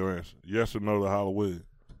would have been your answer? Yes or no to Halloween?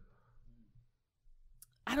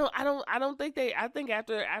 I don't think they. I think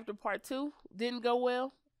after part 2 didn't go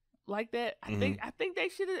well like that. I think they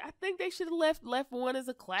should have. I think they should have left one as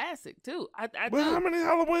a classic too. But how many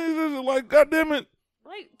Halloweens is it? Like, goddamn it,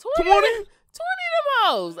 like 20? 20 of them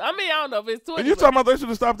hoes. I mean, I don't know if it's 20. And you talking about they should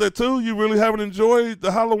have stopped at 2? You really haven't enjoyed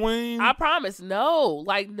the Halloween? I promise. No.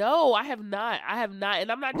 Like, no, I have not.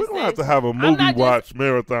 And I'm not just saying. We're going to have to have a movie watch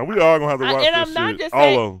marathon. We are going to have to watch and this I'm not shit. Just all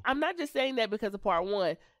saying, of them. I'm not just saying that because of part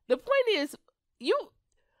 1. The point is,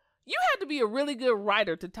 you have to be a really good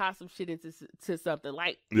writer to tie some shit into something.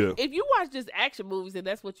 Like, if you watch just action movies and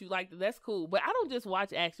that's what you like, then that's cool. But I don't just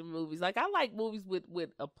watch action movies. Like, I like movies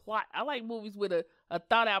with a plot. I like movies with a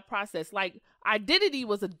thought out process. Like, Identity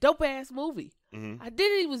was a dope ass movie.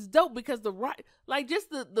 Identity was dope because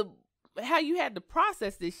just the how you had to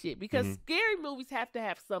process this shit. Because scary movies have to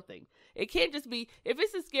have something. It can't just be, if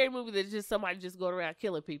it's a scary movie that's just somebody just going around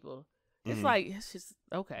killing people. It's like, it's just,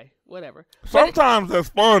 okay, whatever. Sometimes that's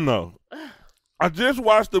fun, though. I just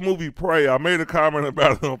watched the movie Prey. I made a comment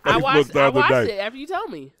about it on Facebook the other day. I watched it after you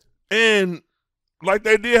told me. And, like,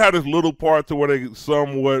 they did have this little part to where they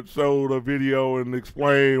somewhat showed a video and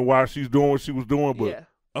explained why she's doing what she was doing. But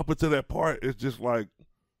up until that part, it's just like,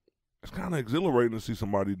 it's kind of exhilarating to see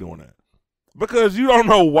somebody doing that. Because you don't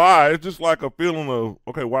know why. It's just like a feeling of,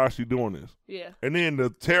 okay, why is she doing this? Yeah. And then the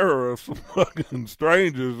terror of some fucking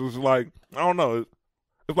strangers is like, I don't know.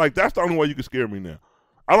 It's like, that's the only way you can scare me now.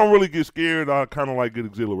 I don't really get scared. I kind of like get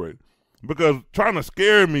exhilarated. Because trying to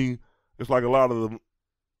scare me, it's like a lot of the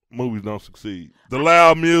movies don't succeed. The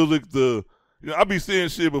loud music, I be seeing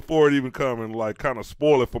shit before it even come and like kind of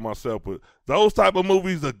spoil it for myself. But those type of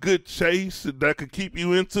movies, a good chase that could keep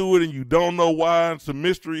you into it and you don't know why, and some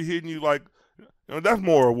mystery hitting you, like, that's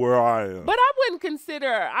more where I am. But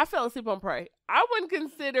I fell asleep on Prey. I wouldn't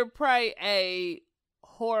consider Prey a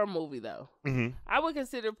horror movie, though. I would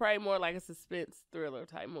consider Prey more like a suspense thriller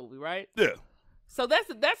type movie, right? Yeah. So that's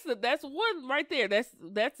one right there.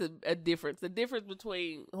 That's a difference. The difference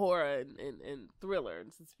between horror and thriller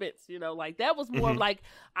and suspense. Like that was more like,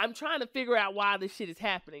 I'm trying to figure out why this shit is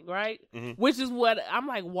happening, right? Which is what I'm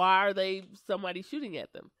like. Why are somebody shooting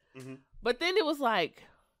at them? But then it was like,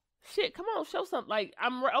 shit, come on, show something. Like,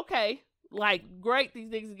 I'm okay. Like, great, these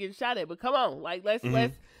niggas are getting shot at, but come on, like let's.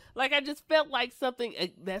 Like, I just felt like something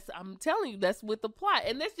I'm telling you, that's with the plot.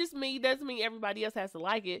 And that's just me. Doesn't mean everybody else has to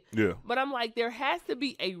like it. Yeah. But I'm like, there has to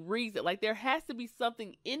be a reason. Like, there has to be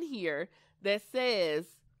something in here that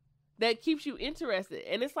keeps you interested.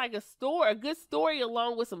 And it's like a good story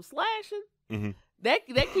along with some slashing. That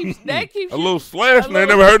keeps a little slashing. They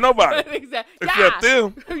never hurt nobody. Exactly. Except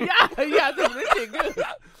them. Yeah, this shit good.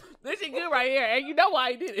 This shit good right here, and you know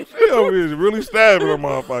why he did it. He over here is really stabbing a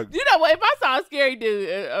motherfucker. You know what? If I saw a scary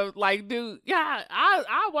dude,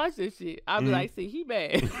 I watch this shit. I'll be like, see, he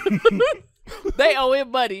bad. They owe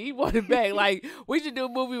him money. He want it back. Like, we should do a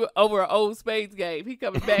movie over an old Spades game. He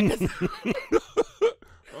coming back.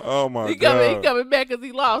 Oh my God. He coming back because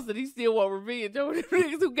he lost, and he still want revenge over the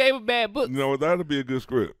niggas who gave him bad books. You know what? That'd be a good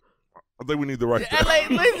script. I think we need to write that.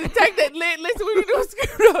 Like, listen, take that. Listen, we can do a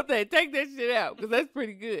script on that. Take that shit out because that's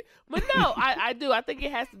pretty good. But no, I do. I think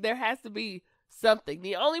there has to be something.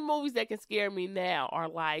 The only movies that can scare me now are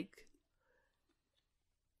like,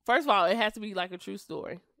 first of all, it has to be like a true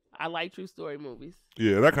story. I like true story movies.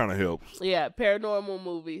 Yeah, that kind of helps. Yeah, paranormal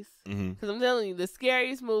movies. Because I'm telling you, the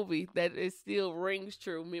scariest movie that it still rings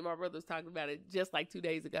true. Me and my brother was talking about it just like 2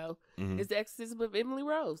 days ago. Is The Exorcism of Emily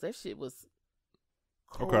Rose. That shit was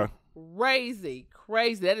crazy.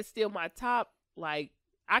 That is still my top. Like,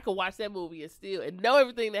 I could watch that movie and know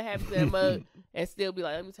everything that happens to that mug and still be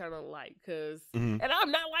like, let me turn on the light. And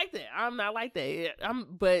I'm not like that.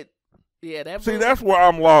 But yeah, that. See, that's where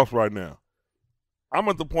I'm lost right now. I'm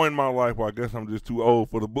at the point in my life where I guess I'm just too old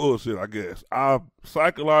for the bullshit, I guess. I've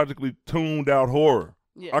psychologically tuned out horror.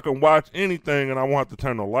 Yeah. I can watch anything and I want to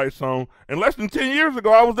turn the lights on. And less than 10 years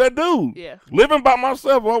ago, I was that dude. Yeah. Living by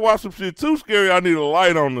myself, I watch some shit too scary, I need a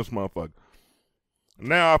light on this motherfucker.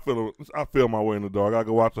 Now I feel my way in the dark. I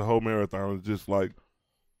can watch a whole marathon. It's just like,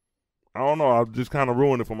 I don't know. I've just kind of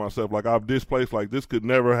ruined it for myself. Like I've displaced. Like this could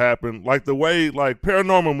never happen. Like the way like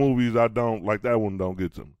paranormal movies, I don't like that one. Don't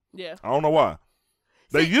get to me. Yeah. I don't know why.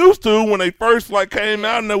 They used to when they first like came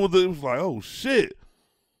out, and it was like, oh shit.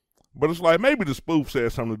 But it's like maybe the spoof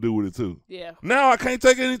had something to do with it too. Yeah. Now I can't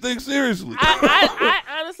take anything seriously. I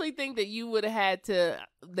honestly think that you would have had to,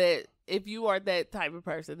 that if you are that type of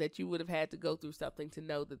person, that you would have had to go through something to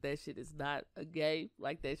know that shit is not a game.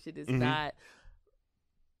 Like that shit is not.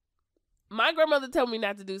 My grandmother told me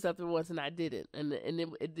not to do something once, and I didn't, and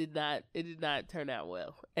it did not turn out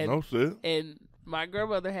well. And, no shit. And my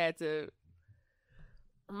grandmother had to.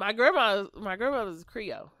 My grandmother's a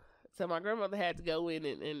Creole. So my grandmother had to go in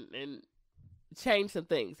and change some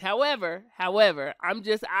things. However,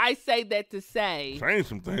 I say that to say change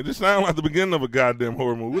some things. This sounds like the beginning of a goddamn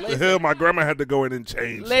horror movie. What the hell? My grandma had to go in and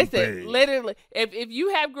change. Some things. Literally, if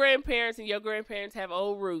you have grandparents and your grandparents have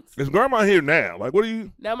old roots, is grandma here now? Like, what are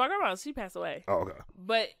you? No, my grandma, she passed away. Oh, okay.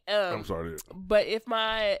 But I'm sorry. But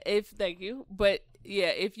thank you. But yeah,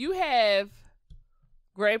 if you have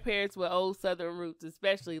grandparents with old Southern roots,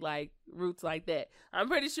 especially like roots like that, I'm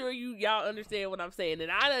pretty sure y'all understand what I'm saying,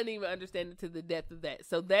 and I don't even understand it to the depth of that.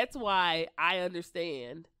 So that's why I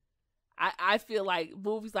understand. I feel like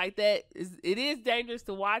movies like that it is dangerous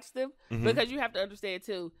to watch them because you have to understand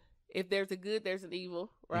too. If there's a good, there's an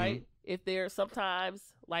evil, right? If there's sometimes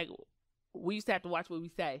like we used to have to watch what we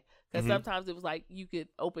say because sometimes it was like you could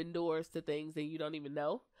open doors to things and you don't even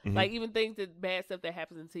know. Like even things bad stuff that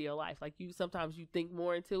happens into your life. Like sometimes you think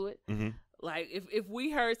more into it. Like if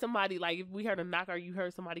we heard somebody, like if we heard a knock or you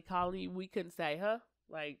heard somebody calling you, we couldn't say, huh?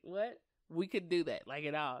 Like what? We couldn't do that like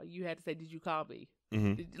at all. You had to say, did you call me?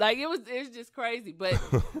 Like it was just crazy. But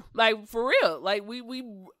like for real, like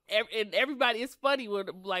and everybody, it's funny when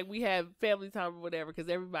like we have family time or whatever because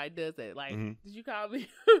everybody does that. Like, did you call me?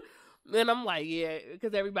 And I'm like, yeah,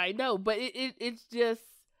 because everybody know. But it's just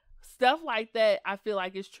stuff like that. I feel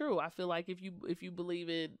like it's true. I feel like if you believe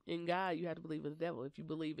in God, you have to believe in the devil. If you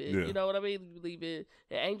believe in, you know what I mean? If you believe in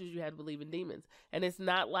angels, you have to believe in demons. And it's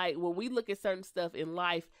not like when we look at certain stuff in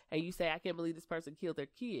life and you say, I can't believe this person killed their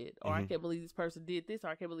kid, or I can't believe this person did this, or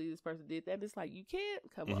I can't believe this person did that. It's like, you can't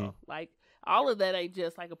come on. Like all of that ain't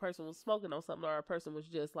just like a person was smoking on something or a person was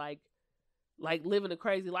just like living a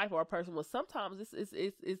crazy life, or a person was. Sometimes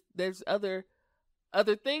it's there's other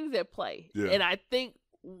things at play. And I think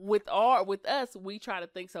with us, we try to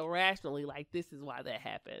think so rationally, like this is why that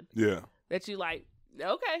happened. Yeah. That you like,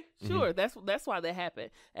 okay, sure, that's why that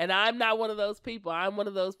happened. And I'm not one of those people. I'm one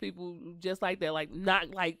of those people just like that, like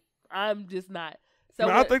not like I'm just not. So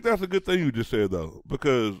I think that's a good thing you just said though,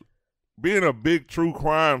 because being a big true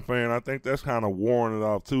crime fan, I think that's kind of worn it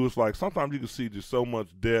off too. It's like sometimes you can see just so much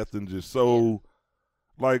death and just so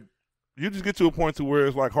like you just get to a point to where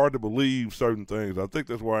it's like hard to believe certain things. I think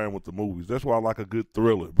that's where I am with the movies. That's why I like a good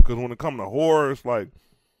thriller, because when it comes to horror, it's like,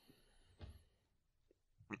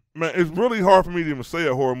 man, it's really hard for me to even say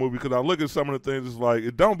a horror movie because I look at some of the things, it's like,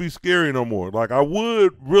 it don't be scary no more. Like, I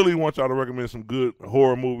would really want y'all to recommend some good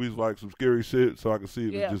horror movies, like some scary shit, so I can see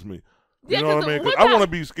if it's just me. You know what I mean? Because I want to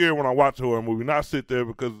be scared when I watch a horror movie, not sit there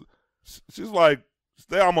because she's like,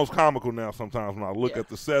 they're almost comical now sometimes when I look at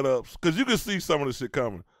the setups, because you can see some of the shit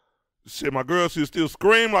coming. Shit, my girl, she'll still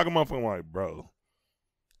scream like a motherfucker. I'm like, bro,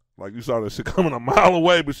 like you saw that shit coming a mile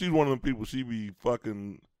away, but she's one of them people, she be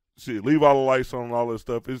fucking shit, leave all the lights on and all that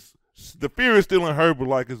stuff. It's the fear is still in her, but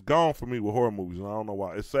like it's gone for me with horror movies, and I don't know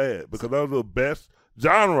why. It's sad because that was the best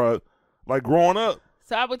genre, like growing up.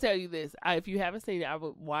 So I would tell you this: if you haven't seen it, I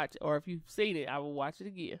would watch, or if you've seen it, I would watch it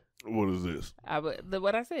again. What is this?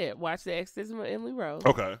 What I said: watch The Exorcism of Emily Rose.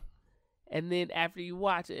 Okay. And then after you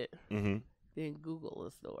watch it, then Google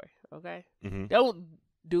the story. Okay. Don't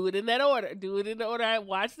do it in that order. Do it in the order I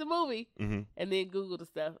watch the movie, and then Google the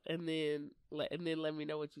stuff, and then let me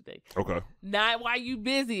know what you think. Okay. Not while you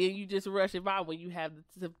busy and you just rush it by when you have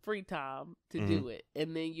the free time to do it,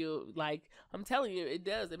 and then you like. I'm telling you, it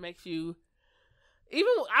does. It makes you. Even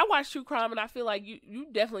I watch true crime, and I feel like you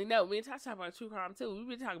definitely know. Me and Tasha talk about true crime too. We've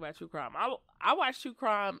been talking about true crime. I watch true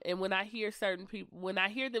crime, and when I hear certain people, when I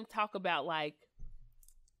hear them talk about like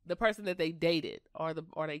the person that they dated or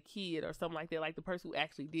their kid or something like that, like the person who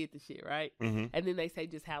actually did the shit, right? And then they say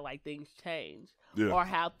just how like things change, or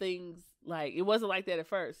how things like it wasn't like that at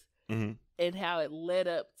first, and how it led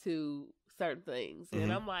up to certain things. And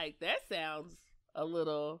I'm like, that sounds a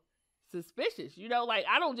little suspicious, you know? Like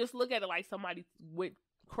I don't just look at it like somebody went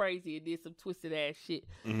crazy and did some twisted ass shit.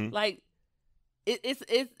 Like it's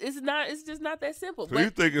just not that simple. So you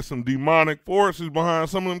think it's some demonic forces behind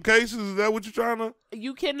some of them cases? Is that what you're trying to?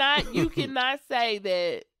 You cannot say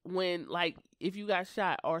that when like if you got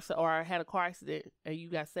shot or had a car accident and you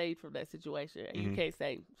got saved from that situation, and you can't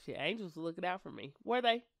say, shit, angels were looking out for me. Were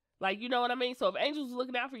they? Like, you know what I mean? So if angels were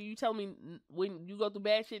looking out for you, you tell me when you go through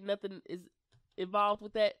bad shit, nothing is involved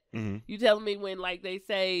with that. You telling me when, like, they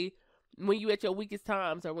say when you at your weakest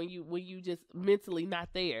times, or when you just mentally not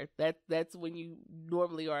there, that's when you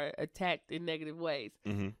normally are attacked in negative ways.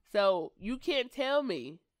 So you can't tell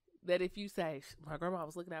me that if you say, my grandma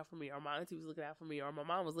was looking out for me, or my auntie was looking out for me, or my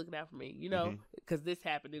mom was looking out for me, you know, because this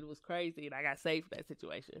happened, it was crazy, and I got saved from that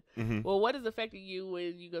situation. Well, what is affecting you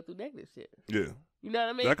when you go through negative shit? Yeah. You know what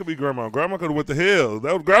I mean? That could be grandma. Grandma could have went to hell.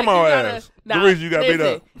 That was grandma's ass. The reason you got beat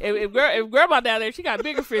up. If grandma down there, she got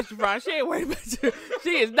bigger fish to fry. She ain't worried about you.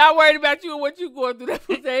 She is not worried about you and what you going through. That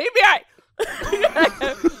pussy, he be all right.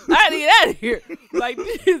 I need out of here. Like,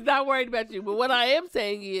 she's not worried about you. But what I am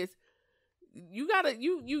saying is, you gotta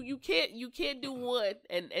you can't do one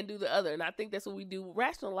and do the other. And I think that's what we do,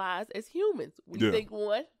 rationalize as humans. We think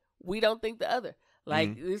one, we don't think the other.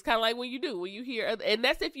 Like, it's kind of like when you hear other, and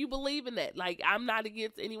that's if you believe in that. Like, I'm not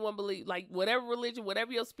against anyone believe, like, whatever religion,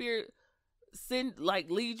 whatever your spirit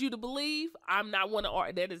leads you to believe. I'm not one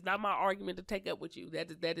to that is not my argument to take up with you.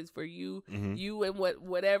 That is for you, you and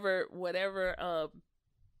whatever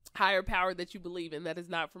higher power that you believe in. That is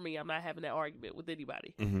not for me. I'm not having that argument with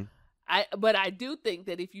anybody. But I do think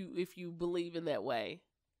that if you believe in that way,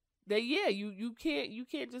 that you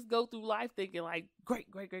can't just go through life thinking like great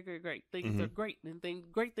things are great and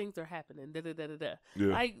great things are happening.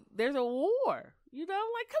 Like, there's a war, you know.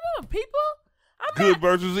 Like, come on, people. Good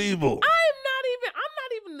versus evil. I'm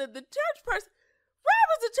not even the church person.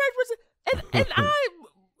 Robert's a church person, and I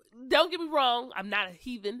don't get me wrong. I'm not a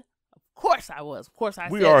heathen. Of course I was. Of course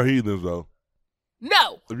we are heathens though.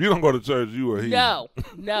 No. If you don't go to church, you are heathen.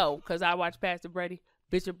 No, because I watch Pastor Brady,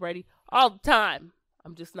 Bishop Brady all the time.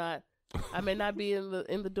 I'm just not. I may not be in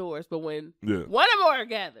the doors, but when one or more are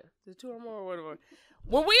gathered, the two or more, whatever.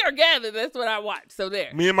 When we are gathered, that's what I watch. So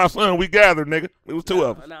there. Me and my son, we gathered, nigga. It was two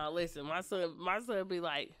of us. No, listen, my son be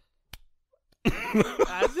like,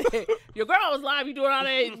 I said, your girl was live. You doing all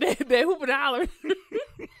that hooping and hollering.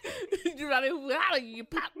 You doing all that hooping and hollering, you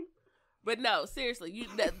pop. But no, seriously.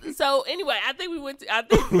 So anyway, I think we went to. I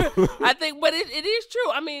think, but it is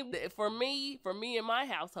true. I mean, for me in my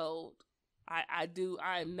household,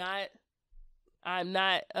 I'm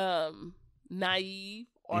not naive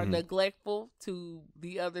or neglectful to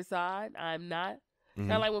the other side. I'm not.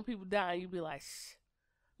 Kind of like when people die, you be like, shh.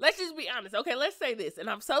 Let's just be honest. Okay, let's say this. And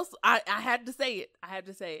I had to say it.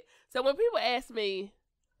 So when people ask me,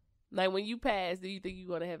 like, when you pass, do you think you're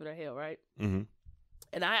going to heaven or hell, right?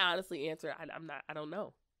 And I honestly answer, I don't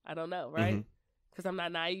know. I don't know, right? Because I'm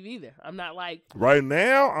not naive either. I'm not like... Right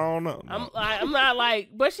now, I don't know. I'm not like...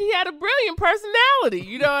 But she had a brilliant personality.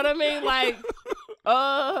 You know what I mean? Like,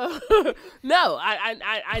 no.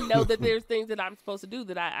 I know that there's things that I'm supposed to do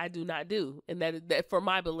that I do not do. And that for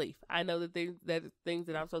my belief. I know that things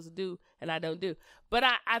that I'm supposed to do and I don't do. But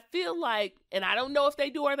I feel like... And I don't know if they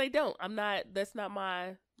do or they don't. That's not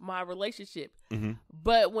my relationship.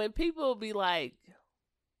 But when people be like...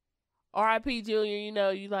 R.I.P. Junior, you know,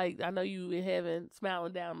 you like, I know you in heaven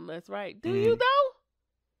smiling down on us, right? Do you though?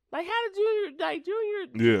 Like, how did Junior?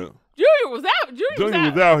 Yeah. Junior was out.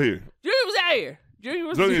 Junior was out here. Junior was out here.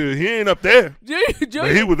 Junior, he ain't up there. Junior,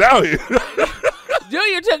 but he was out here.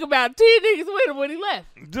 Junior took about 10 niggas with him when he left.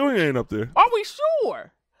 Junior ain't up there. Are we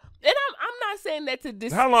sure? And I'm not saying that to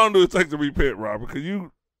How long do it take to repent, Robert? Because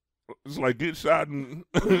you just like get shot and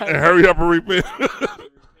hurry up and repent.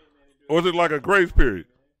 Or is it like a grace period?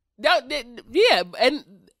 No, yeah, and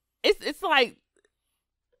it's like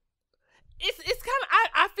it's kind of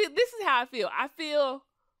I feel this is how I feel. I feel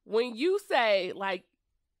when you say, like,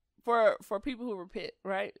 for people who repent,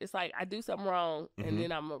 right? It's like I do something wrong and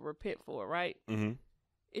then I'm gonna repent for it, right?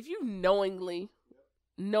 If you knowingly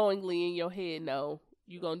in your head know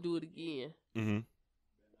you're gonna do it again, and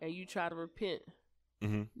you try to repent,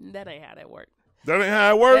 that ain't how that works. That ain't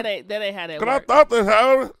how it works. That ain't how that works. I thought that's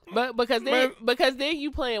how it. But because then you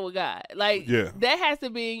playing with God. Like, that has to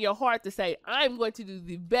be in your heart to say, I'm going to do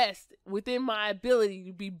the best within my ability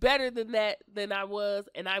to be better than I was,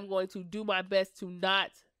 and I'm going to do my best to not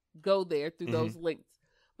go there through those links.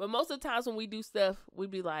 But most of the times when we do stuff, we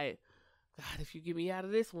be like, God, if you get me out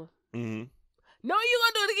of this one, no, you're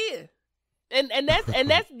gonna do it again.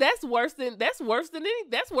 And that's worse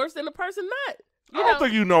than a person not. I don't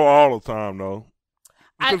think you know all the time, though.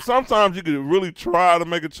 Because sometimes you can really try to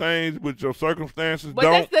make a change, but your circumstances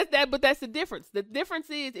don't. But that's the difference. The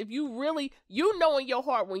difference is if you really, you know in your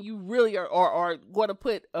heart when you really are going to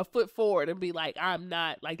put a foot forward and be like, I'm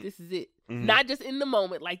not, like, this is it. Not just in the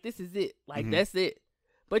moment, like, this is it. Like, that's it.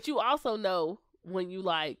 But you also know when you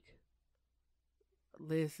like,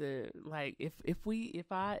 listen, like if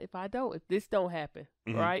this don't happen,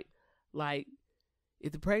 right? Like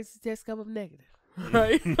if the pregnancy test come up negative,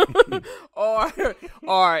 right?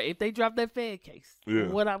 or if they drop that Fed case,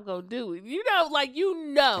 what I'm gonna do? You know, like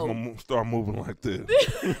I'm gonna start moving like this.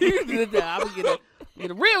 I'm gonna get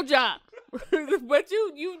a real job. But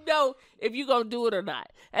you know if you gonna do it or not,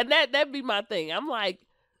 and that'd be my thing. I'm like,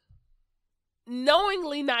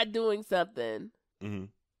 knowingly not doing something,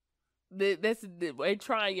 that's and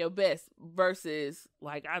trying your best versus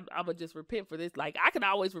like I'm gonna just repent for this. Like I can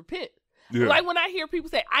always repent. Yeah. Like when I hear people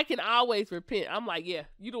say I can always repent, I'm like, yeah,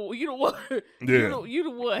 you the one. Yeah, you the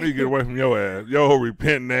one. You get away from your ass, your whole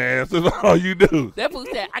repenting ass. That's all you do. That fool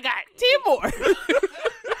said I got 10 more.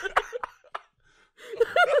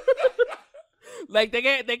 Like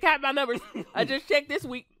they count my numbers. I just checked this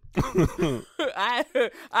week. I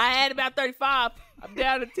had about 35. I'm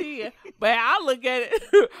down to 10. But I look at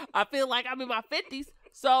it, I feel like I'm in my 50s.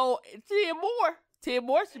 So 10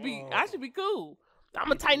 more should be. I should be cool. I'm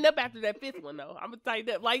gonna tighten up after that 5th one though. I'm gonna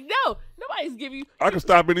tighten up. Like no, nobody's giving you. I can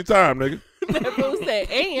stop anytime, nigga. That fool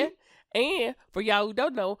said, and for y'all who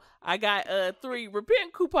don't know, I got 3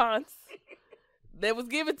 repent coupons that was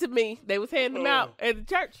given to me. They was handing them out at the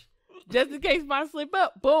church. Just in case if I slip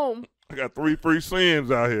up, boom. I got 3 free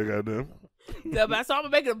sins out here, goddamn. So I'm gonna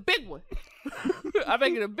make it a big one. I'm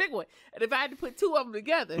making a big one, and if I had to put 2 of them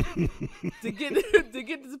together to get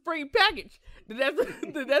the supreme package, then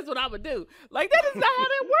that's what I'm gonna do. Like that is not how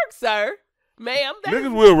that works, sir, ma'am.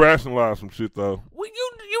 Niggas will rationalize some shit though. Well,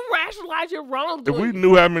 you rationalize your wrongdoing. If we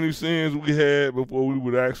knew how many sins we had before we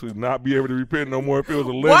would actually not be able to repent no more, if it was a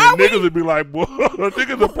limit, niggas would be like, boy,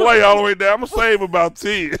 niggas would play all the way down. I'm gonna save about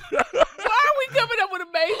 10. Why are we coming up with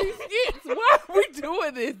amazing skits? Why are we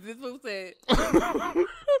doing this? This was said.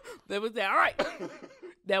 They was said, all right.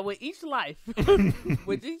 Now with each lifespan,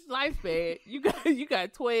 you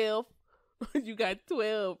got 12. You got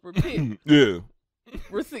 12 repent.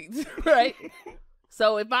 Receipts, right?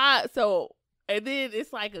 So and then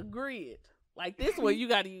it's like a grid. Like this one, you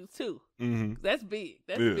got to use 2. That's big.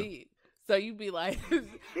 That's big. So you be like,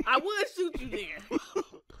 I would shoot you there,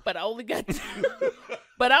 but I only got 2.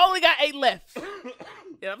 But I only got 8 left.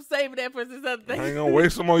 And I'm saving that for this other thing. I ain't gonna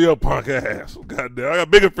waste some on your punk ass. Goddamn, I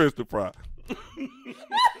got bigger fish to fry.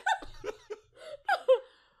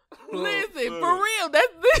 Listen, for real,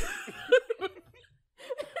 that's this.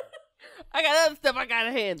 I got other stuff I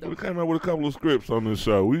gotta handle. We came out with a couple of scripts on this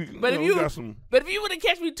show. We got some. But if you would have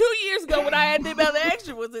catch me 2 years ago when I had them other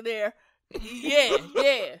extra was in there, yeah,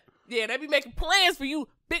 they be making plans for you,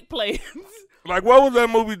 big plans. Like what was that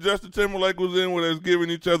movie Justin Timberlake was in where they was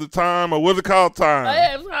giving each other time, or was it called Time?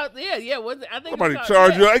 Yeah. Was it? I think somebody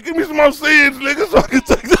charge you. Hey, give me some more sins, nigga, so I can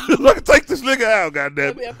take this nigga out.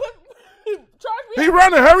 Goddamn. He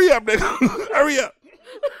running. Hurry up, nigga. Hurry up.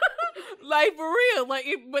 Like for real.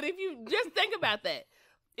 But if you just think about that,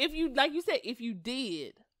 if you like you said, if you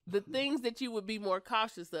did the things that you would be more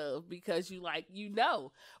cautious of because you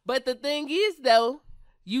know. But the thing is though,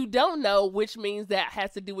 you don't know, which means that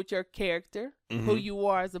has to do with your character, who you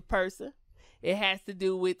are as a person. It has to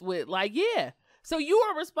do with So you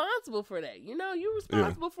are responsible for that. You know, you're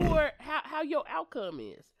responsible for how your outcome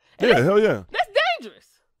is. And hell yeah. That's dangerous.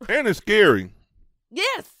 And it's scary.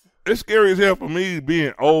 Yes. It's scary as hell for me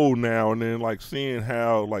being old now and then like seeing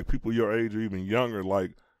how like people your age or even younger,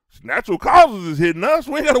 like natural causes is hitting us.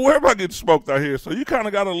 We ain't got to worry about getting smoked out here. So you kind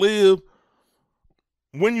of got to live.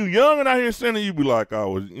 When you young and out here sinning, you be like,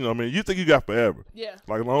 oh, you know what I mean? You think you got forever. Yeah.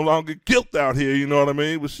 Like, no longer get killed out here, you know what I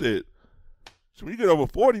mean? But shit. So when you get over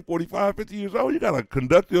 40, 45, 50 years old, you got to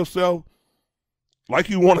conduct yourself like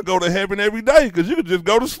you want to go to heaven every day because you could just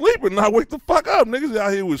go to sleep and not wake the fuck up. Niggas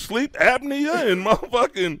out here with sleep apnea and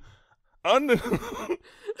motherfucking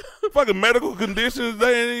fucking medical conditions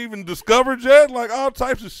they ain't even discovered yet. Like, all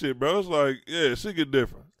types of shit, bro. It's like, yeah, shit get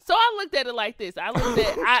different. So I looked at it like this.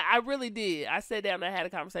 I really did. I sat down and I had a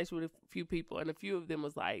conversation with a few people, and a few of them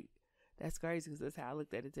was like, that's crazy because that's how I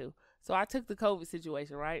looked at it too. So I took the COVID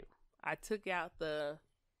situation, right? I took out the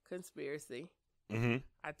conspiracy.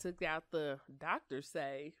 I took out the doctors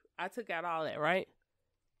say. I took out all that, right?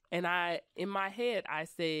 And in my head, I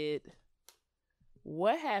said,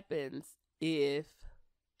 what happens if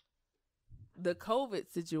the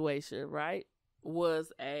COVID situation, right,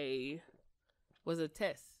 was a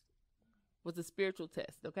test, was a spiritual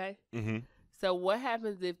test, okay? So what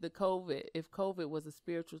happens if COVID was a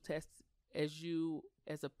spiritual test as you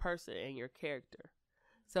as a person and your character?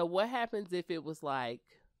 So what happens if it was like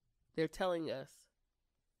they're telling us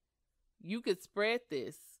you could spread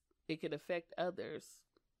this, it could affect others,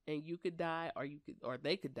 and you could die, or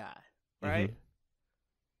they could die, right? Mm-hmm.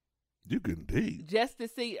 You could indeed. Just to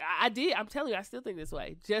see, I'm telling you, I still think this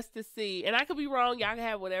way. Just to see, and I could be wrong. Y'all can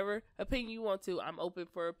have whatever opinion you want to. I'm open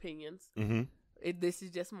for opinions. Mm-hmm. This is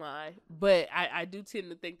just mine, but I do tend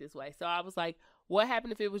to think this way. So I was like, what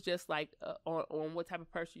happened if it was just like on what type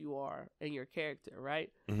of person you are and your character, right?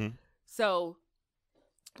 Mm-hmm. So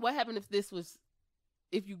what happened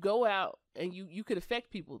if you go out and you could affect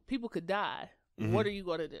people could die. Mm-hmm. What are you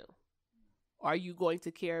going to do? Are you going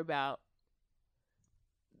to care about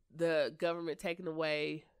the government taking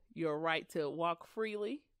away your right to walk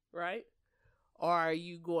freely, right? Or are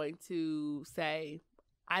you going to say,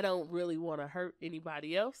 I don't really want to hurt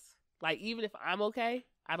anybody else? Like, even if I'm okay,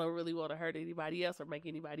 I don't really want to hurt anybody else or make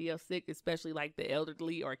anybody else sick, especially like the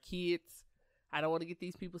elderly or kids. I don't want to get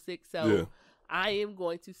these people sick. So I am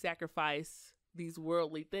going to sacrifice these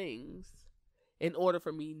worldly things in order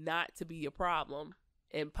for me not to be a problem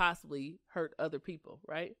and possibly hurt other people,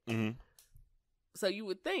 right? Mm-hmm. So you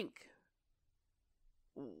would think,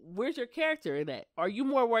 where's your character in that? Are you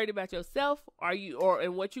more worried about yourself?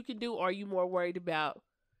 And what you can do? Or are you more worried about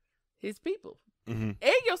his people and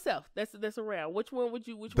yourself? That's around. Which one would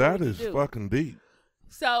you? That is fucking deep.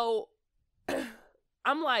 So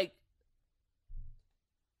I'm like,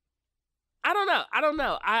 I don't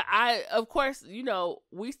know. I of course,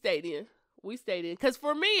 we stayed in because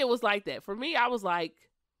for me it was like that. For me, I was like,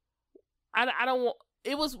 I don't want.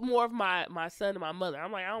 It was more of my son and my mother.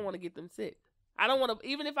 I'm like, I don't want to get them sick. I don't want to,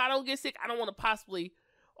 even if I don't get sick, I don't want to possibly,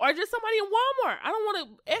 or just somebody in Walmart. I don't want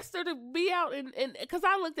Esther to be out and because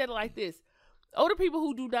I looked at it like this. Older people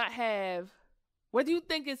who do not have, whether you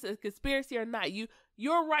think it's a conspiracy or not,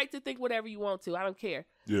 you're right to think whatever you want to. I don't care.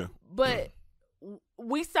 Yeah. But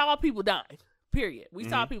we saw people dying. Period. We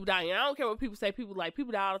saw people dying. And I don't care what people say. People die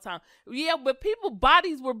all the time. Yeah, but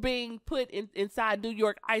bodies were being put inside New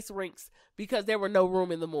York ice rinks because there were no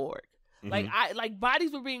room in the morgue. Mm-hmm. Like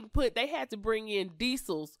bodies were being put. They had to bring in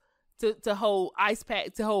diesels to hold ice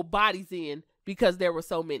pack to hold bodies in because there were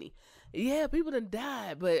so many. Yeah, people done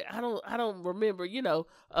died, but I don't remember.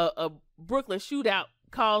 A Brooklyn shootout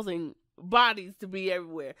causing bodies to be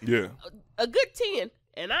everywhere. Yeah, a good 10.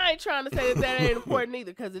 And I ain't trying to say that ain't important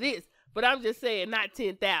either, because it is. But I'm just saying, not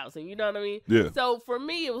 10,000. You know what I mean? Yeah. So for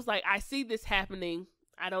me, it was like, I see this happening.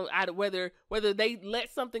 Whether they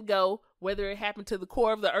let something go, whether it happened to the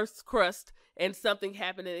core of the Earth's crust and something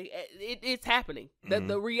happened, it's happening. Mm-hmm.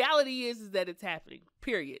 The reality is that it's happening.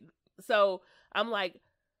 Period. So I'm like,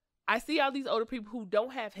 I see all these older people who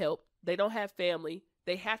don't have help. They don't have family.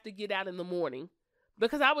 They have to get out in the morning.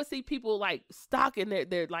 Because I would see people like stocking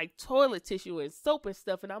their like toilet tissue and soap and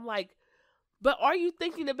stuff, and I'm like, but are you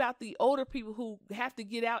thinking about the older people who have to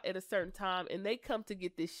get out at a certain time and they come to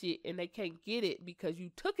get this shit and they can't get it because you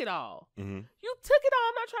took it all? Mm-hmm. You took it all.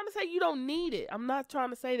 I'm not trying to say you don't need it. I'm not trying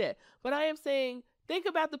to say that. But I am saying, think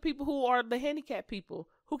about the people who are the handicapped people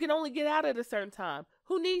who can only get out at a certain time,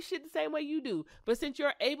 who need shit the same way you do. But since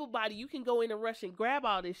you're able-bodied, you can go in and rush and grab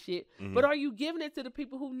all this shit. Mm-hmm. But are you giving it to the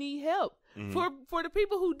people who need help? Mm-hmm. For the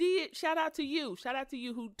people who did, shout out to you. Shout out to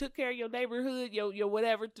you who took care of your neighborhood, your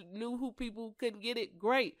whatever, knew who people couldn't get it.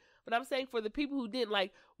 Great. But I'm saying for the people who didn't,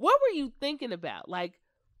 like, what were you thinking about? Like,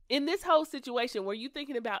 in this whole situation, were you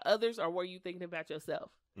thinking about others or were you thinking about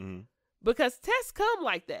yourself? Mm-hmm. Because tests come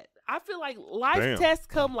like that. I feel like life tests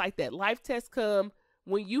come like that. Life tests come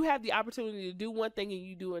when you have the opportunity to do one thing and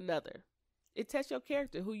you do another. It tests your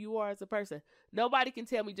character, who you are as a person. Nobody can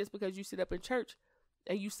tell me just because you sit up in church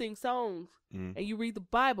and you sing songs and you read the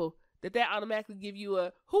Bible that automatically give you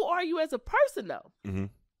who are you as a person, though? Mm-hmm.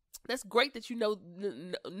 That's great that you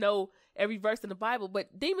know every verse in the Bible,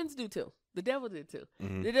 but demons do too. The devil did too.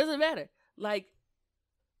 Mm-hmm. It doesn't matter. Like,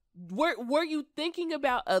 were you thinking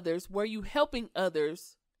about others? Were you helping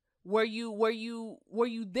others? Were you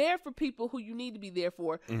there for people who you need to be there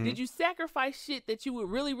for? Mm-hmm. Did you sacrifice shit that you would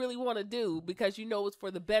really, really want to do because you know it's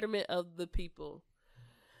for the betterment of the people?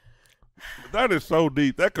 That is so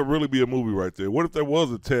deep. That could really be a movie right there. What if there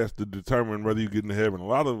was a test to determine whether you get into heaven? A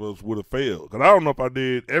lot of us would have failed. Because I don't know if I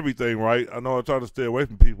did everything right. I know I tried to stay away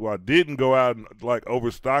from people. I didn't go out and, like,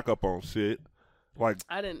 overstock up on shit. Like,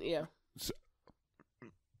 I didn't, yeah.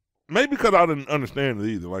 Maybe because I didn't understand it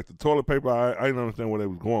either. Like the toilet paper, I didn't understand where they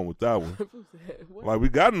was going with that one. Like, we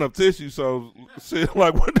got enough tissue, so shit,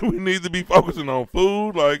 like, what do we need to be focusing on?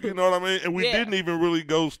 Food? Like, you know what I mean? And we didn't even really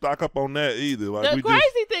go stock up on that either. Like, the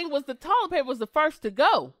crazy thing was the toilet paper was the first to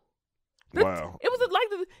go. Wow. It was like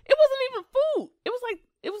it wasn't even food. It was like,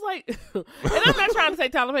 and I'm not trying to say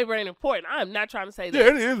toilet paper ain't important. I'm not trying to say that.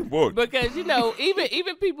 Yeah, it is important. Because,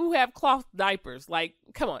 even people who have cloth diapers, like,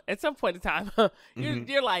 come on, at some point in time,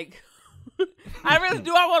 you're like, I really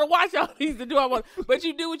do. I want to watch all these. Do I want? But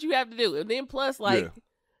you do what you have to do, and then plus, like,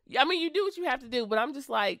 I mean, you do what you have to do. But I'm just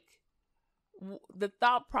like, the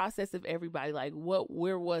thought process of everybody. Like,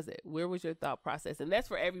 where was it? Where was your thought process? And that's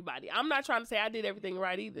for everybody. I'm not trying to say I did everything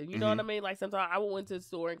right either. You know what I mean? Like, sometimes I went to the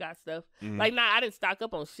store and got stuff. Like, I didn't stock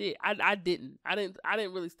up on shit. I didn't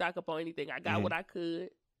really stock up on anything. I got what I could.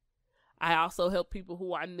 I also helped people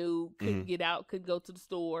who I knew couldn't get out, couldn't go to the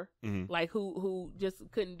store, like who just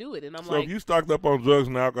couldn't do it. And I'm so like, if you stocked up on drugs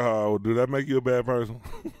and alcohol, do that make you a bad person?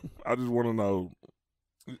 I just want to know.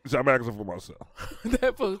 I'm asking for myself.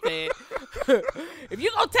 That fool said, if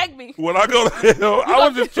you gonna take me, when I go to hell, I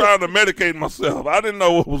was just trying to medicate myself. I didn't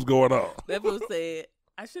know what was going on. That fool said,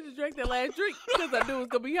 I should have drank that last drink because I knew it was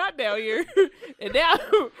gonna be hot down here, and now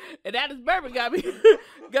this bourbon got me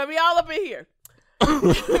all up in here.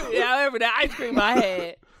 However, that ice cream I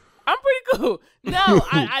had, I'm pretty cool. No,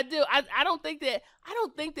 I do. I don't think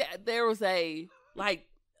that there was a like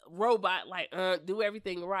robot like do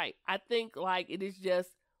everything right. I think like it is just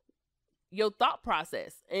your thought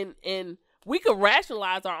process, and we could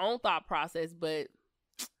rationalize our own thought process, but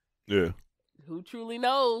who truly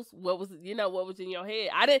knows what was in your head?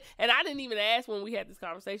 I didn't even ask when we had this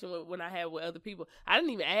conversation when I had with other people. I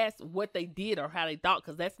didn't even ask what they did or how they thought,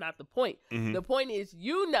 because that's not the point. The point is,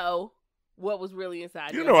 what was really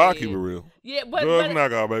inside. You know, I keep it real. Yeah, but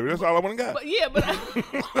alcohol, baby. That's all I want to got. But yeah, but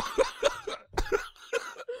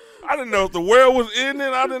I didn't know if the world was in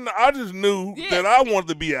it. I just knew that I wanted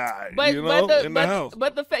to be in the house.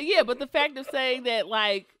 But the fact of saying that,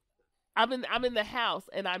 like, I'm in the house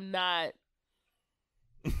and I'm not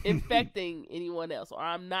infecting anyone else, or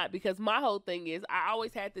I'm not, because my whole thing is I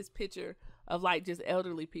always had this picture of like just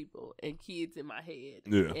elderly people and kids in my head,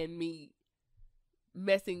 and me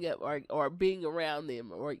messing up or being around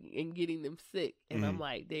them and getting them sick, and I'm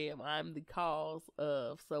like, damn, I'm the cause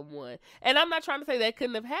of someone. And I'm not trying to say that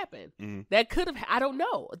couldn't have happened. That could have, I don't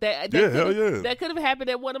know, that could have happened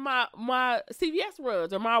at one of my CVS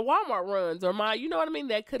runs or my Walmart runs or my, you know what I mean,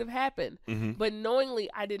 that could have happened. But knowingly,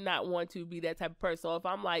 I did not want to be that type of person. So if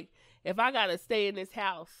I'm like, if I gotta stay in this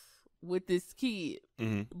house with this kid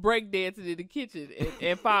breakdancing in the kitchen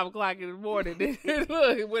at 5 o'clock in the morning with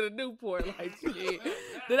a Newport, like, shit,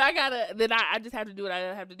 then I just have to do what I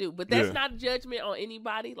have to do. But that's not a judgment on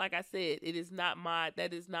anybody. Like I said, that is not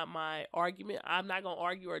my argument. I'm not gonna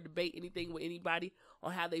argue or debate anything with anybody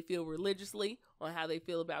on how they feel religiously, on how they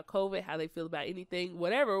feel about COVID, how they feel about anything,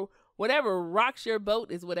 whatever rocks your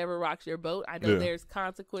boat is whatever rocks your boat. I know there's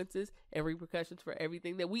consequences and repercussions for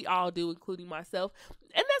everything that we all do, including myself.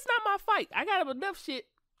 And that's not my fight. I got enough shit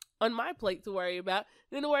on my plate to worry about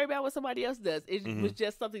than to worry about what somebody else does. It was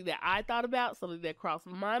just something that I thought about, something that crossed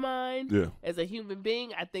my mind as a human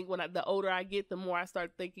being. I think the older I get, the more I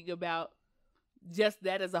start thinking about just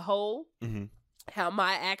that as a whole, how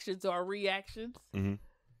my actions are reactions.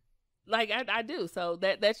 Like I do. So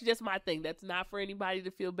that's just my thing. That's not for anybody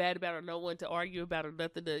to feel bad about or no one to argue about or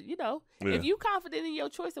nothing to, if you confident in your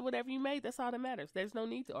choice of whatever you made, that's all that matters. There's no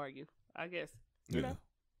need to argue, I guess. You know?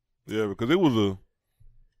 Yeah, because it was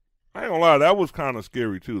I ain't gonna lie, that was kind of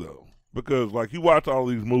scary too though. Because like you watch all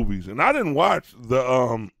these movies, and I didn't watch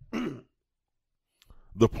the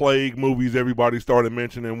the plague movies everybody started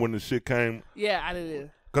mentioning when the shit came. Yeah, I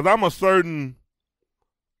didn't. Because I'm a certain,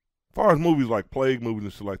 as far as movies like plague movies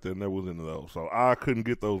and shit like that, never was into those. So I couldn't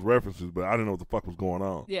get those references, but I didn't know what the fuck was going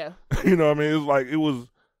on. Yeah. You know what I mean? It was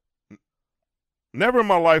never in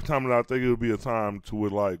my lifetime that I think it would be a time to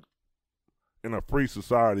where, like, in a free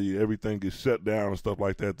society, everything gets shut down and stuff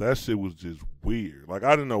like that. That shit was just weird. Like,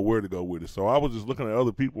 I didn't know where to go with it. So I was just looking at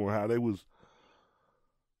other people and how they was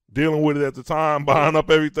dealing with it at the time, buying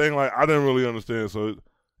up everything. Like, I didn't really understand. So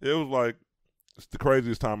it was like, it's the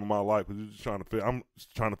craziest time of my life because I'm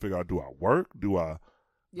just trying to figure out, do I work? Do I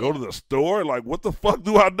go to the store? Like, what the fuck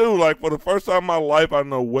do I do? Like, for the first time in my life, I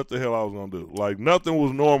know what the hell I was going to do. Like, nothing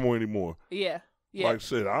was normal anymore. Yeah. Like,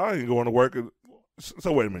 shit, I ain't going to work.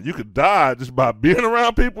 So, wait a minute. You could die just by being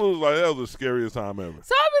around people? It was like, that was the scariest time ever.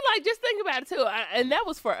 So, I mean, like, just think about it, too. And that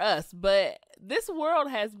was for us. But this world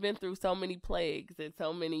has been through so many plagues and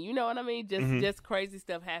so many, you know what I mean? Just crazy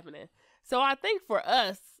stuff happening. So, I think for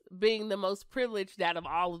us, being the most privileged out of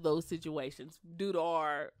all of those situations due to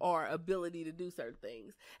our ability to do certain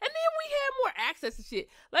things. And then we had more access to shit.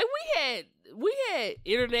 Like we had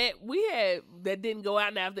internet, that didn't go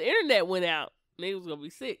out. Now if the internet went out, niggas was gonna be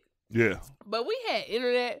sick. Yeah. But we had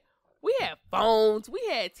internet, we had phones, we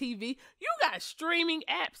had TV. You got streaming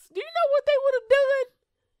apps. Do you know what they would have done?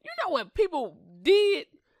 You know what people did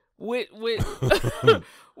with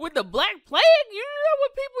with the Black Plague? You know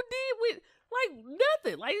what people did with, like,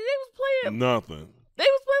 nothing. Like, they was playing. Nothing. They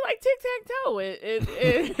was playing like tic-tac-toe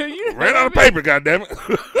and you know ran out of paper, goddammit.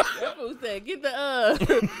 That fool said, get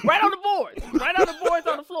the right on the boards. Right on the boards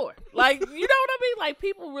on the floor. Like, you know what I mean? Like,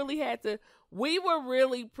 people really had to, we were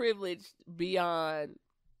really privileged beyond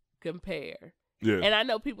compare. Yeah. And I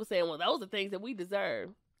know people saying, well, those are things that we deserve.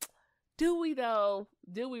 Do we though?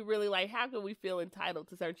 Do we really? Like, how can we feel entitled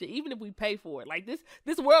to certain shit, even if we pay for it? Like, this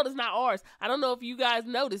world is not ours. I don't know if you guys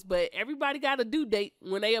noticed, but everybody got a due date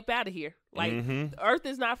when they up out of here. Like, Earth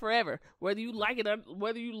is not forever. Whether you like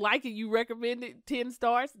it, you recommend it 10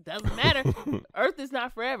 stars, doesn't matter. Earth is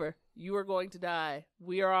not forever. You are going to die.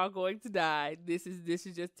 We are all going to die. This is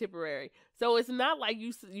just temporary. So it's not like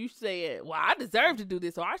you saying, well, I deserve to do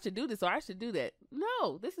this, or I should do this, or I should do that.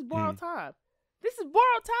 No, this is borrowed time. This is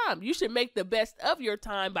borrowed time. You should make the best of your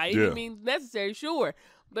time by any means necessary, sure.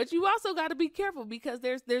 But you also got to be careful because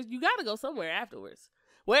there's you got to go somewhere afterwards.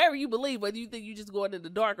 Wherever you believe, whether you think you just going in the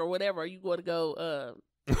dark or whatever, or you going to go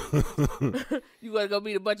you going to go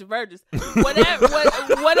meet a bunch of virgins.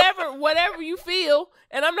 Whatever you feel.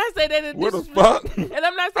 And I'm not saying that in what the fuck? And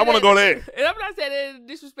I'm not saying I want to go there. And I'm not saying that in a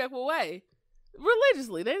disrespectful way.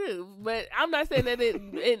 Religiously, they do, but I'm not saying that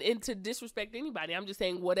in to disrespect anybody. I'm just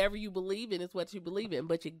saying whatever you believe in is what you believe in,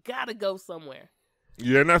 but you gotta go somewhere.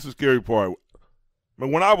 Yeah, and that's the scary part. But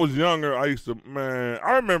when I was younger, I used to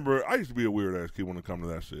be a weird ass kid when it come to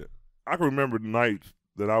that shit. I can remember nights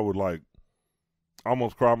that I would like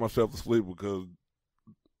almost cry myself to sleep because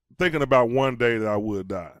thinking about one day that I would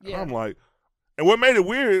die. Yeah. And I'm like, and what made it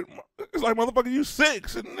weird, it's like, motherfucker, you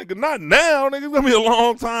 6, and nigga, not now, nigga, it's gonna be a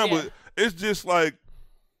long time, but it's just like,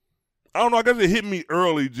 I don't know, I guess it hit me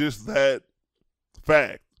early, just that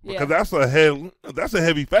fact. Because that's a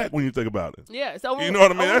heavy fact when you think about it. Yeah. You know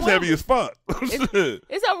what I mean? That's heavy as fuck.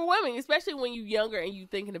 It's overwhelming, especially when you're younger and you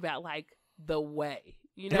thinking about, like, the way.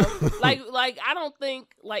 You know? like I don't think,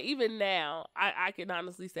 like, even now, I can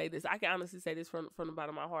honestly say this. I can honestly say this from the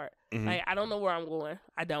bottom of my heart. Mm-hmm. Like, I don't know where I'm going.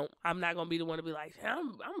 I don't. I'm not going to be the one to be like,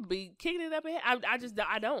 I'm going to be kicking it up ahead. I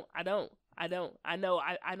don't. I know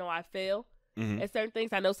I fail at certain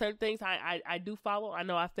things. I know certain things I do follow. I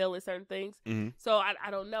know I fail at certain things. Mm-hmm. So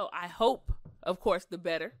I don't know. I hope, of course, the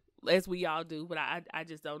better, as we all do, but I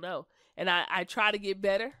just don't know. And I try to get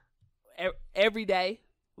better every day,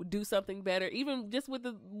 do something better, even just with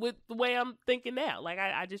the way I'm thinking now. Like,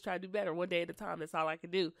 I just try to do better one day at a time. That's all I can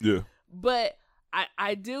do. Yeah. But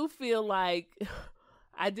I do feel like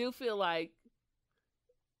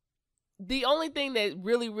the only thing that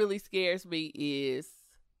really, really scares me is,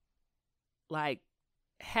 like,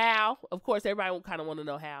 how. Of course, everybody will kind of want to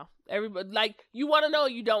know how. Everybody, like, you want to know or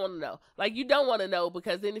you don't want to know. Like, you don't want to know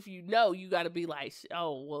because then if you know, you got to be like,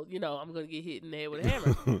 oh, well, you know, I'm going to get hit in the head with a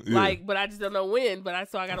hammer. Like, but I just don't know when,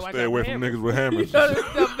 so I got to watch out. Stay away from niggas with hammers. You know what I'm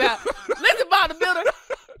talking about? Listen, bodybuilder.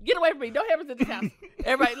 Get away from me. No hammers in this house.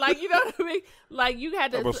 Everybody, like, you know what I mean? Like, you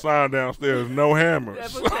had to. I have a sign downstairs, no hammers.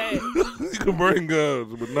 That's what I'm saying. You can bring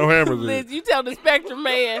guns, but no hammers. Liz, you tell the Spectrum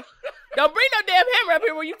man, don't bring no damn hammer up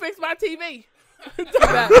here when you fix my TV. Keep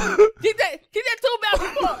that tool back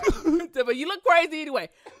before. But you look crazy anyway.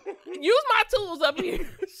 Use my tools up here.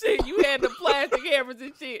 Shit, you had the plastic hammers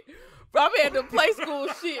and shit. But I'm had the play school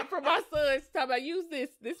shit for my sons. Talking about use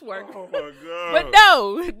this work. Oh my god. But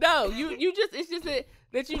no, you just, it's just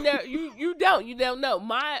that you never, you don't know.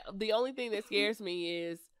 The only thing that scares me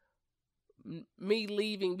is me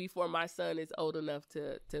leaving before my son is old enough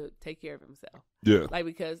to take care of himself. Yeah. Like,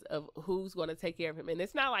 because of who's going to take care of him. And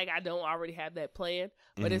it's not like I don't already have that plan,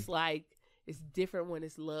 but it's like, it's different when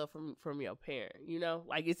it's love from your parent, you know?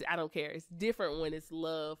 Like, I don't care. It's different when it's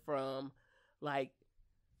love from, like,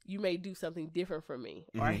 you may do something different for me,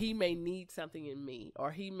 or he may need something in me, or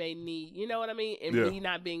he may need, you know what I mean? And me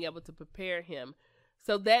not being able to prepare him.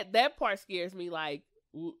 So that part scares me, like,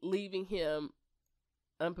 leaving him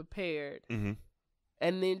unprepared. And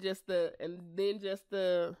then just the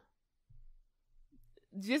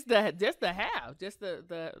how.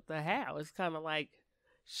 It's kind of like,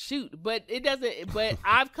 shoot, but it doesn't, but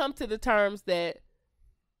I've come to the terms that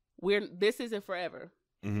this isn't forever.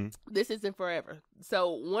 This isn't forever.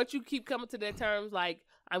 So once you keep coming to that terms, like,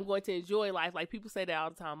 I'm going to enjoy life. Like, people say that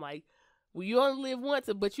all the time. Like, well, you only live once,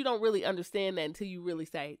 but you don't really understand that until you really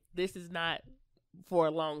say, this is not for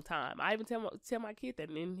a long time. I even tell my kid that,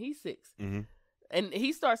 and he's 6. And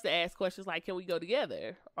he starts to ask questions like, can we go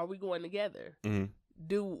together? Are we going together?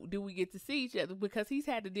 Do we get to see each other? Because he's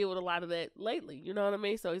had to deal with a lot of that lately. You know what I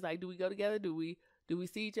mean? So he's like, do we go together? Do we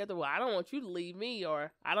see each other? Well, I don't want you to leave me,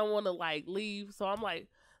 or I don't want to, like, leave. So I'm like,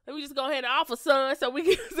 let me just go ahead and offer son so we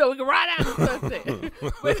can ride out the sunset.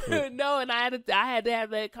 But no, and I had to have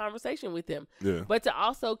that conversation with him. Yeah. But to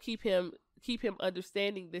also keep him keep him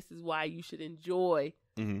understanding this is why you should enjoy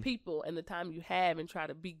people and the time you have and try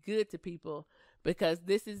to be good to people, because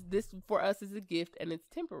this for us is a gift and it's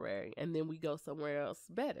temporary, and then we go somewhere else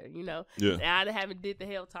better, you know. Yeah. And I haven't did the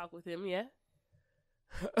hell talk with him yet.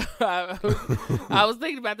 I was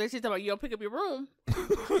thinking about that shit. Talking about, you don't pick up your room,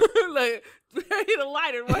 like hit a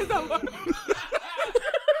lighter. What's up?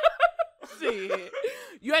 Shit,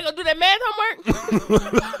 you ain't gonna do that math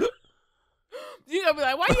homework. You gonna be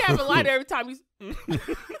like, why you have a lighter every time you?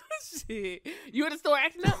 Shit, you in the store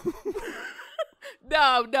acting up?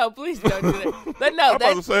 No, please don't do that. But no, I'm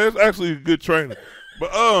about to say it's actually a good training.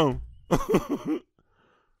 But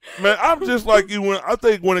man, I'm just like you. I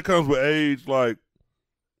think when it comes with age, like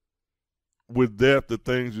with death, the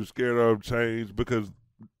things you're scared of change, because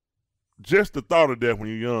just the thought of death when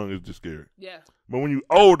you're young is just scary. Yeah. But when you're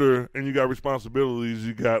older and you got responsibilities,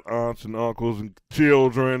 you got aunts and uncles and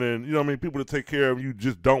children and, you know what I mean, people to take care of you,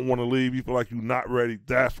 just don't want to leave. You feel like you're not ready.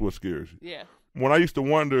 That's what scares you. Yeah. When I used to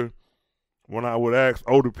wonder, when I would ask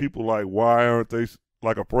older people, like, why aren't they,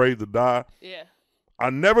 like, afraid to die? Yeah. I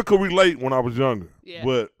never could relate when I was younger. Yeah.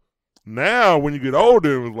 But now when you get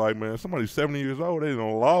older, it's like, man, somebody's 70 years old, they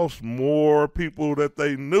done lost more people that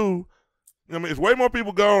they knew. I mean, it's way more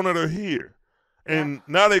people gone that are here. And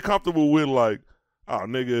now they comfortable with, like, oh,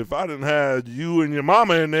 nigga, if I didn't have you and your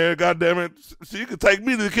mama in there, goddamn it, so you could take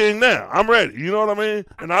me to the king now. I'm ready. You know what I mean?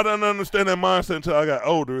 And I didn't understand that mindset until I got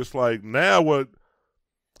older. It's like, now what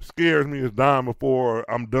scares me is dying before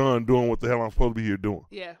I'm done doing what the hell I'm supposed to be here doing.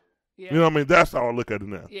 Yeah. Yeah. You know what I mean? That's how I look at it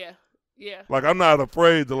now. Yeah. Yeah. Like, I'm not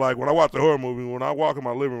afraid to, like, when I watch a horror movie, when I walk in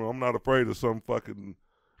my living room, I'm not afraid of some fucking,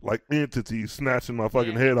 like, entity snatching my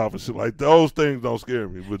fucking head off and shit. Like, those things don't scare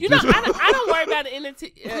me. But you know, I don't worry about an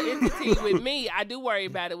entity with me. I do worry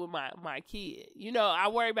about it with my kid. You know, I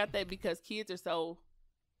worry about that because kids are so,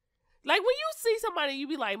 like, when you see somebody, you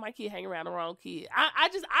be like, my kid hanging around the wrong kid. I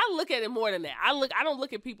look at it more than that. I don't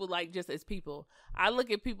look at people like just as people. I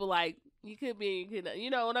look at people like, you could be,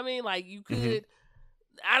 you know what I mean? Like, you could,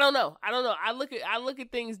 I don't know. I look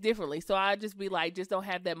at things differently. So I just be like, just don't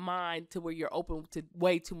have that mind to where you're open to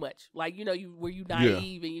way too much. Like, you know, where you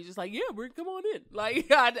naive and you're just like, yeah, come on in.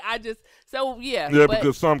 Like, I just, so yeah. Yeah,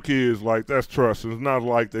 because some kids, like, that's trust. It's not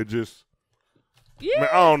like they just, man,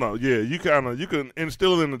 I don't know. Yeah, you can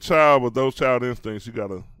instill it in the child, but those child instincts, you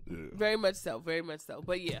gotta, Very much so.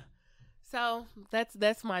 But yeah. So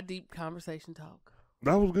that's my deep conversation talk.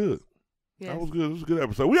 That was good. Yes. That was good. It was a good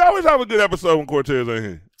episode. We always have a good episode when Cortez ain't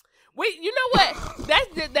here. Wait, you know what?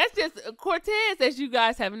 that's just Cortez, as you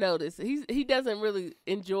guys have noticed. He doesn't really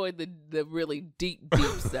enjoy the really deep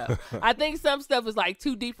stuff. I think some stuff is like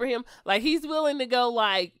too deep for him. Like, he's willing to go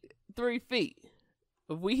like 3 feet.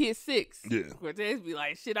 If we hit 6, Cortez be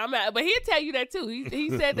like, shit, I'm out. But he'll tell you that too. He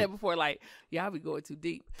said that before, like, y'all be going too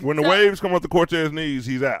deep. When the waves come up to Cortez's knees,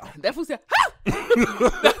 he's out. That fool said, ha!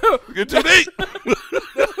 Get too deep.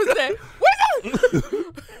 That fool said,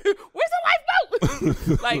 where's the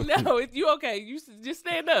lifeboat? Like, no, you okay. You just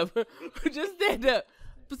stand up. Just stand up.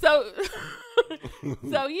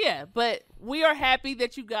 So yeah, but we are happy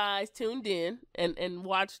that you guys tuned in and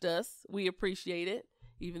watched us. We appreciate it.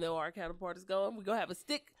 Even though our counterpart is gone, we're going to have a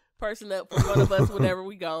stick person up for one of us whenever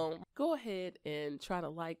we gone. Go ahead and try to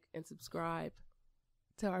like and subscribe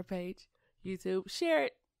to our page, YouTube. Share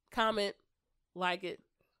it, comment, like it.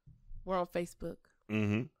 We're on Facebook.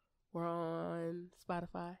 Mm-hmm. We're on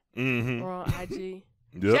Spotify. Mm-hmm. We're on IG.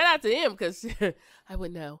 Yep. Shout out to him because I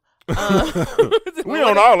wouldn't know. We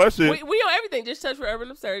on all that shit. We on everything. Just search for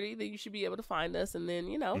Urban Absurdity. Then you should be able to find us. And then,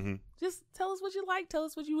 you know, just tell us what you like. Tell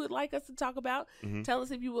us what you would like us to talk about. Tell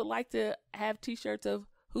us if you would like to have T-shirts of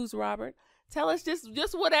Who's Robert. Tell us just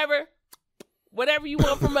whatever you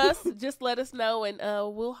want from us. Just let us know, and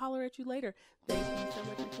we'll holler at you later. Thank you so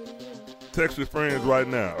much for tuning in. Text your friends right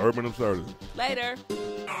now. Urban Absurdity. Later.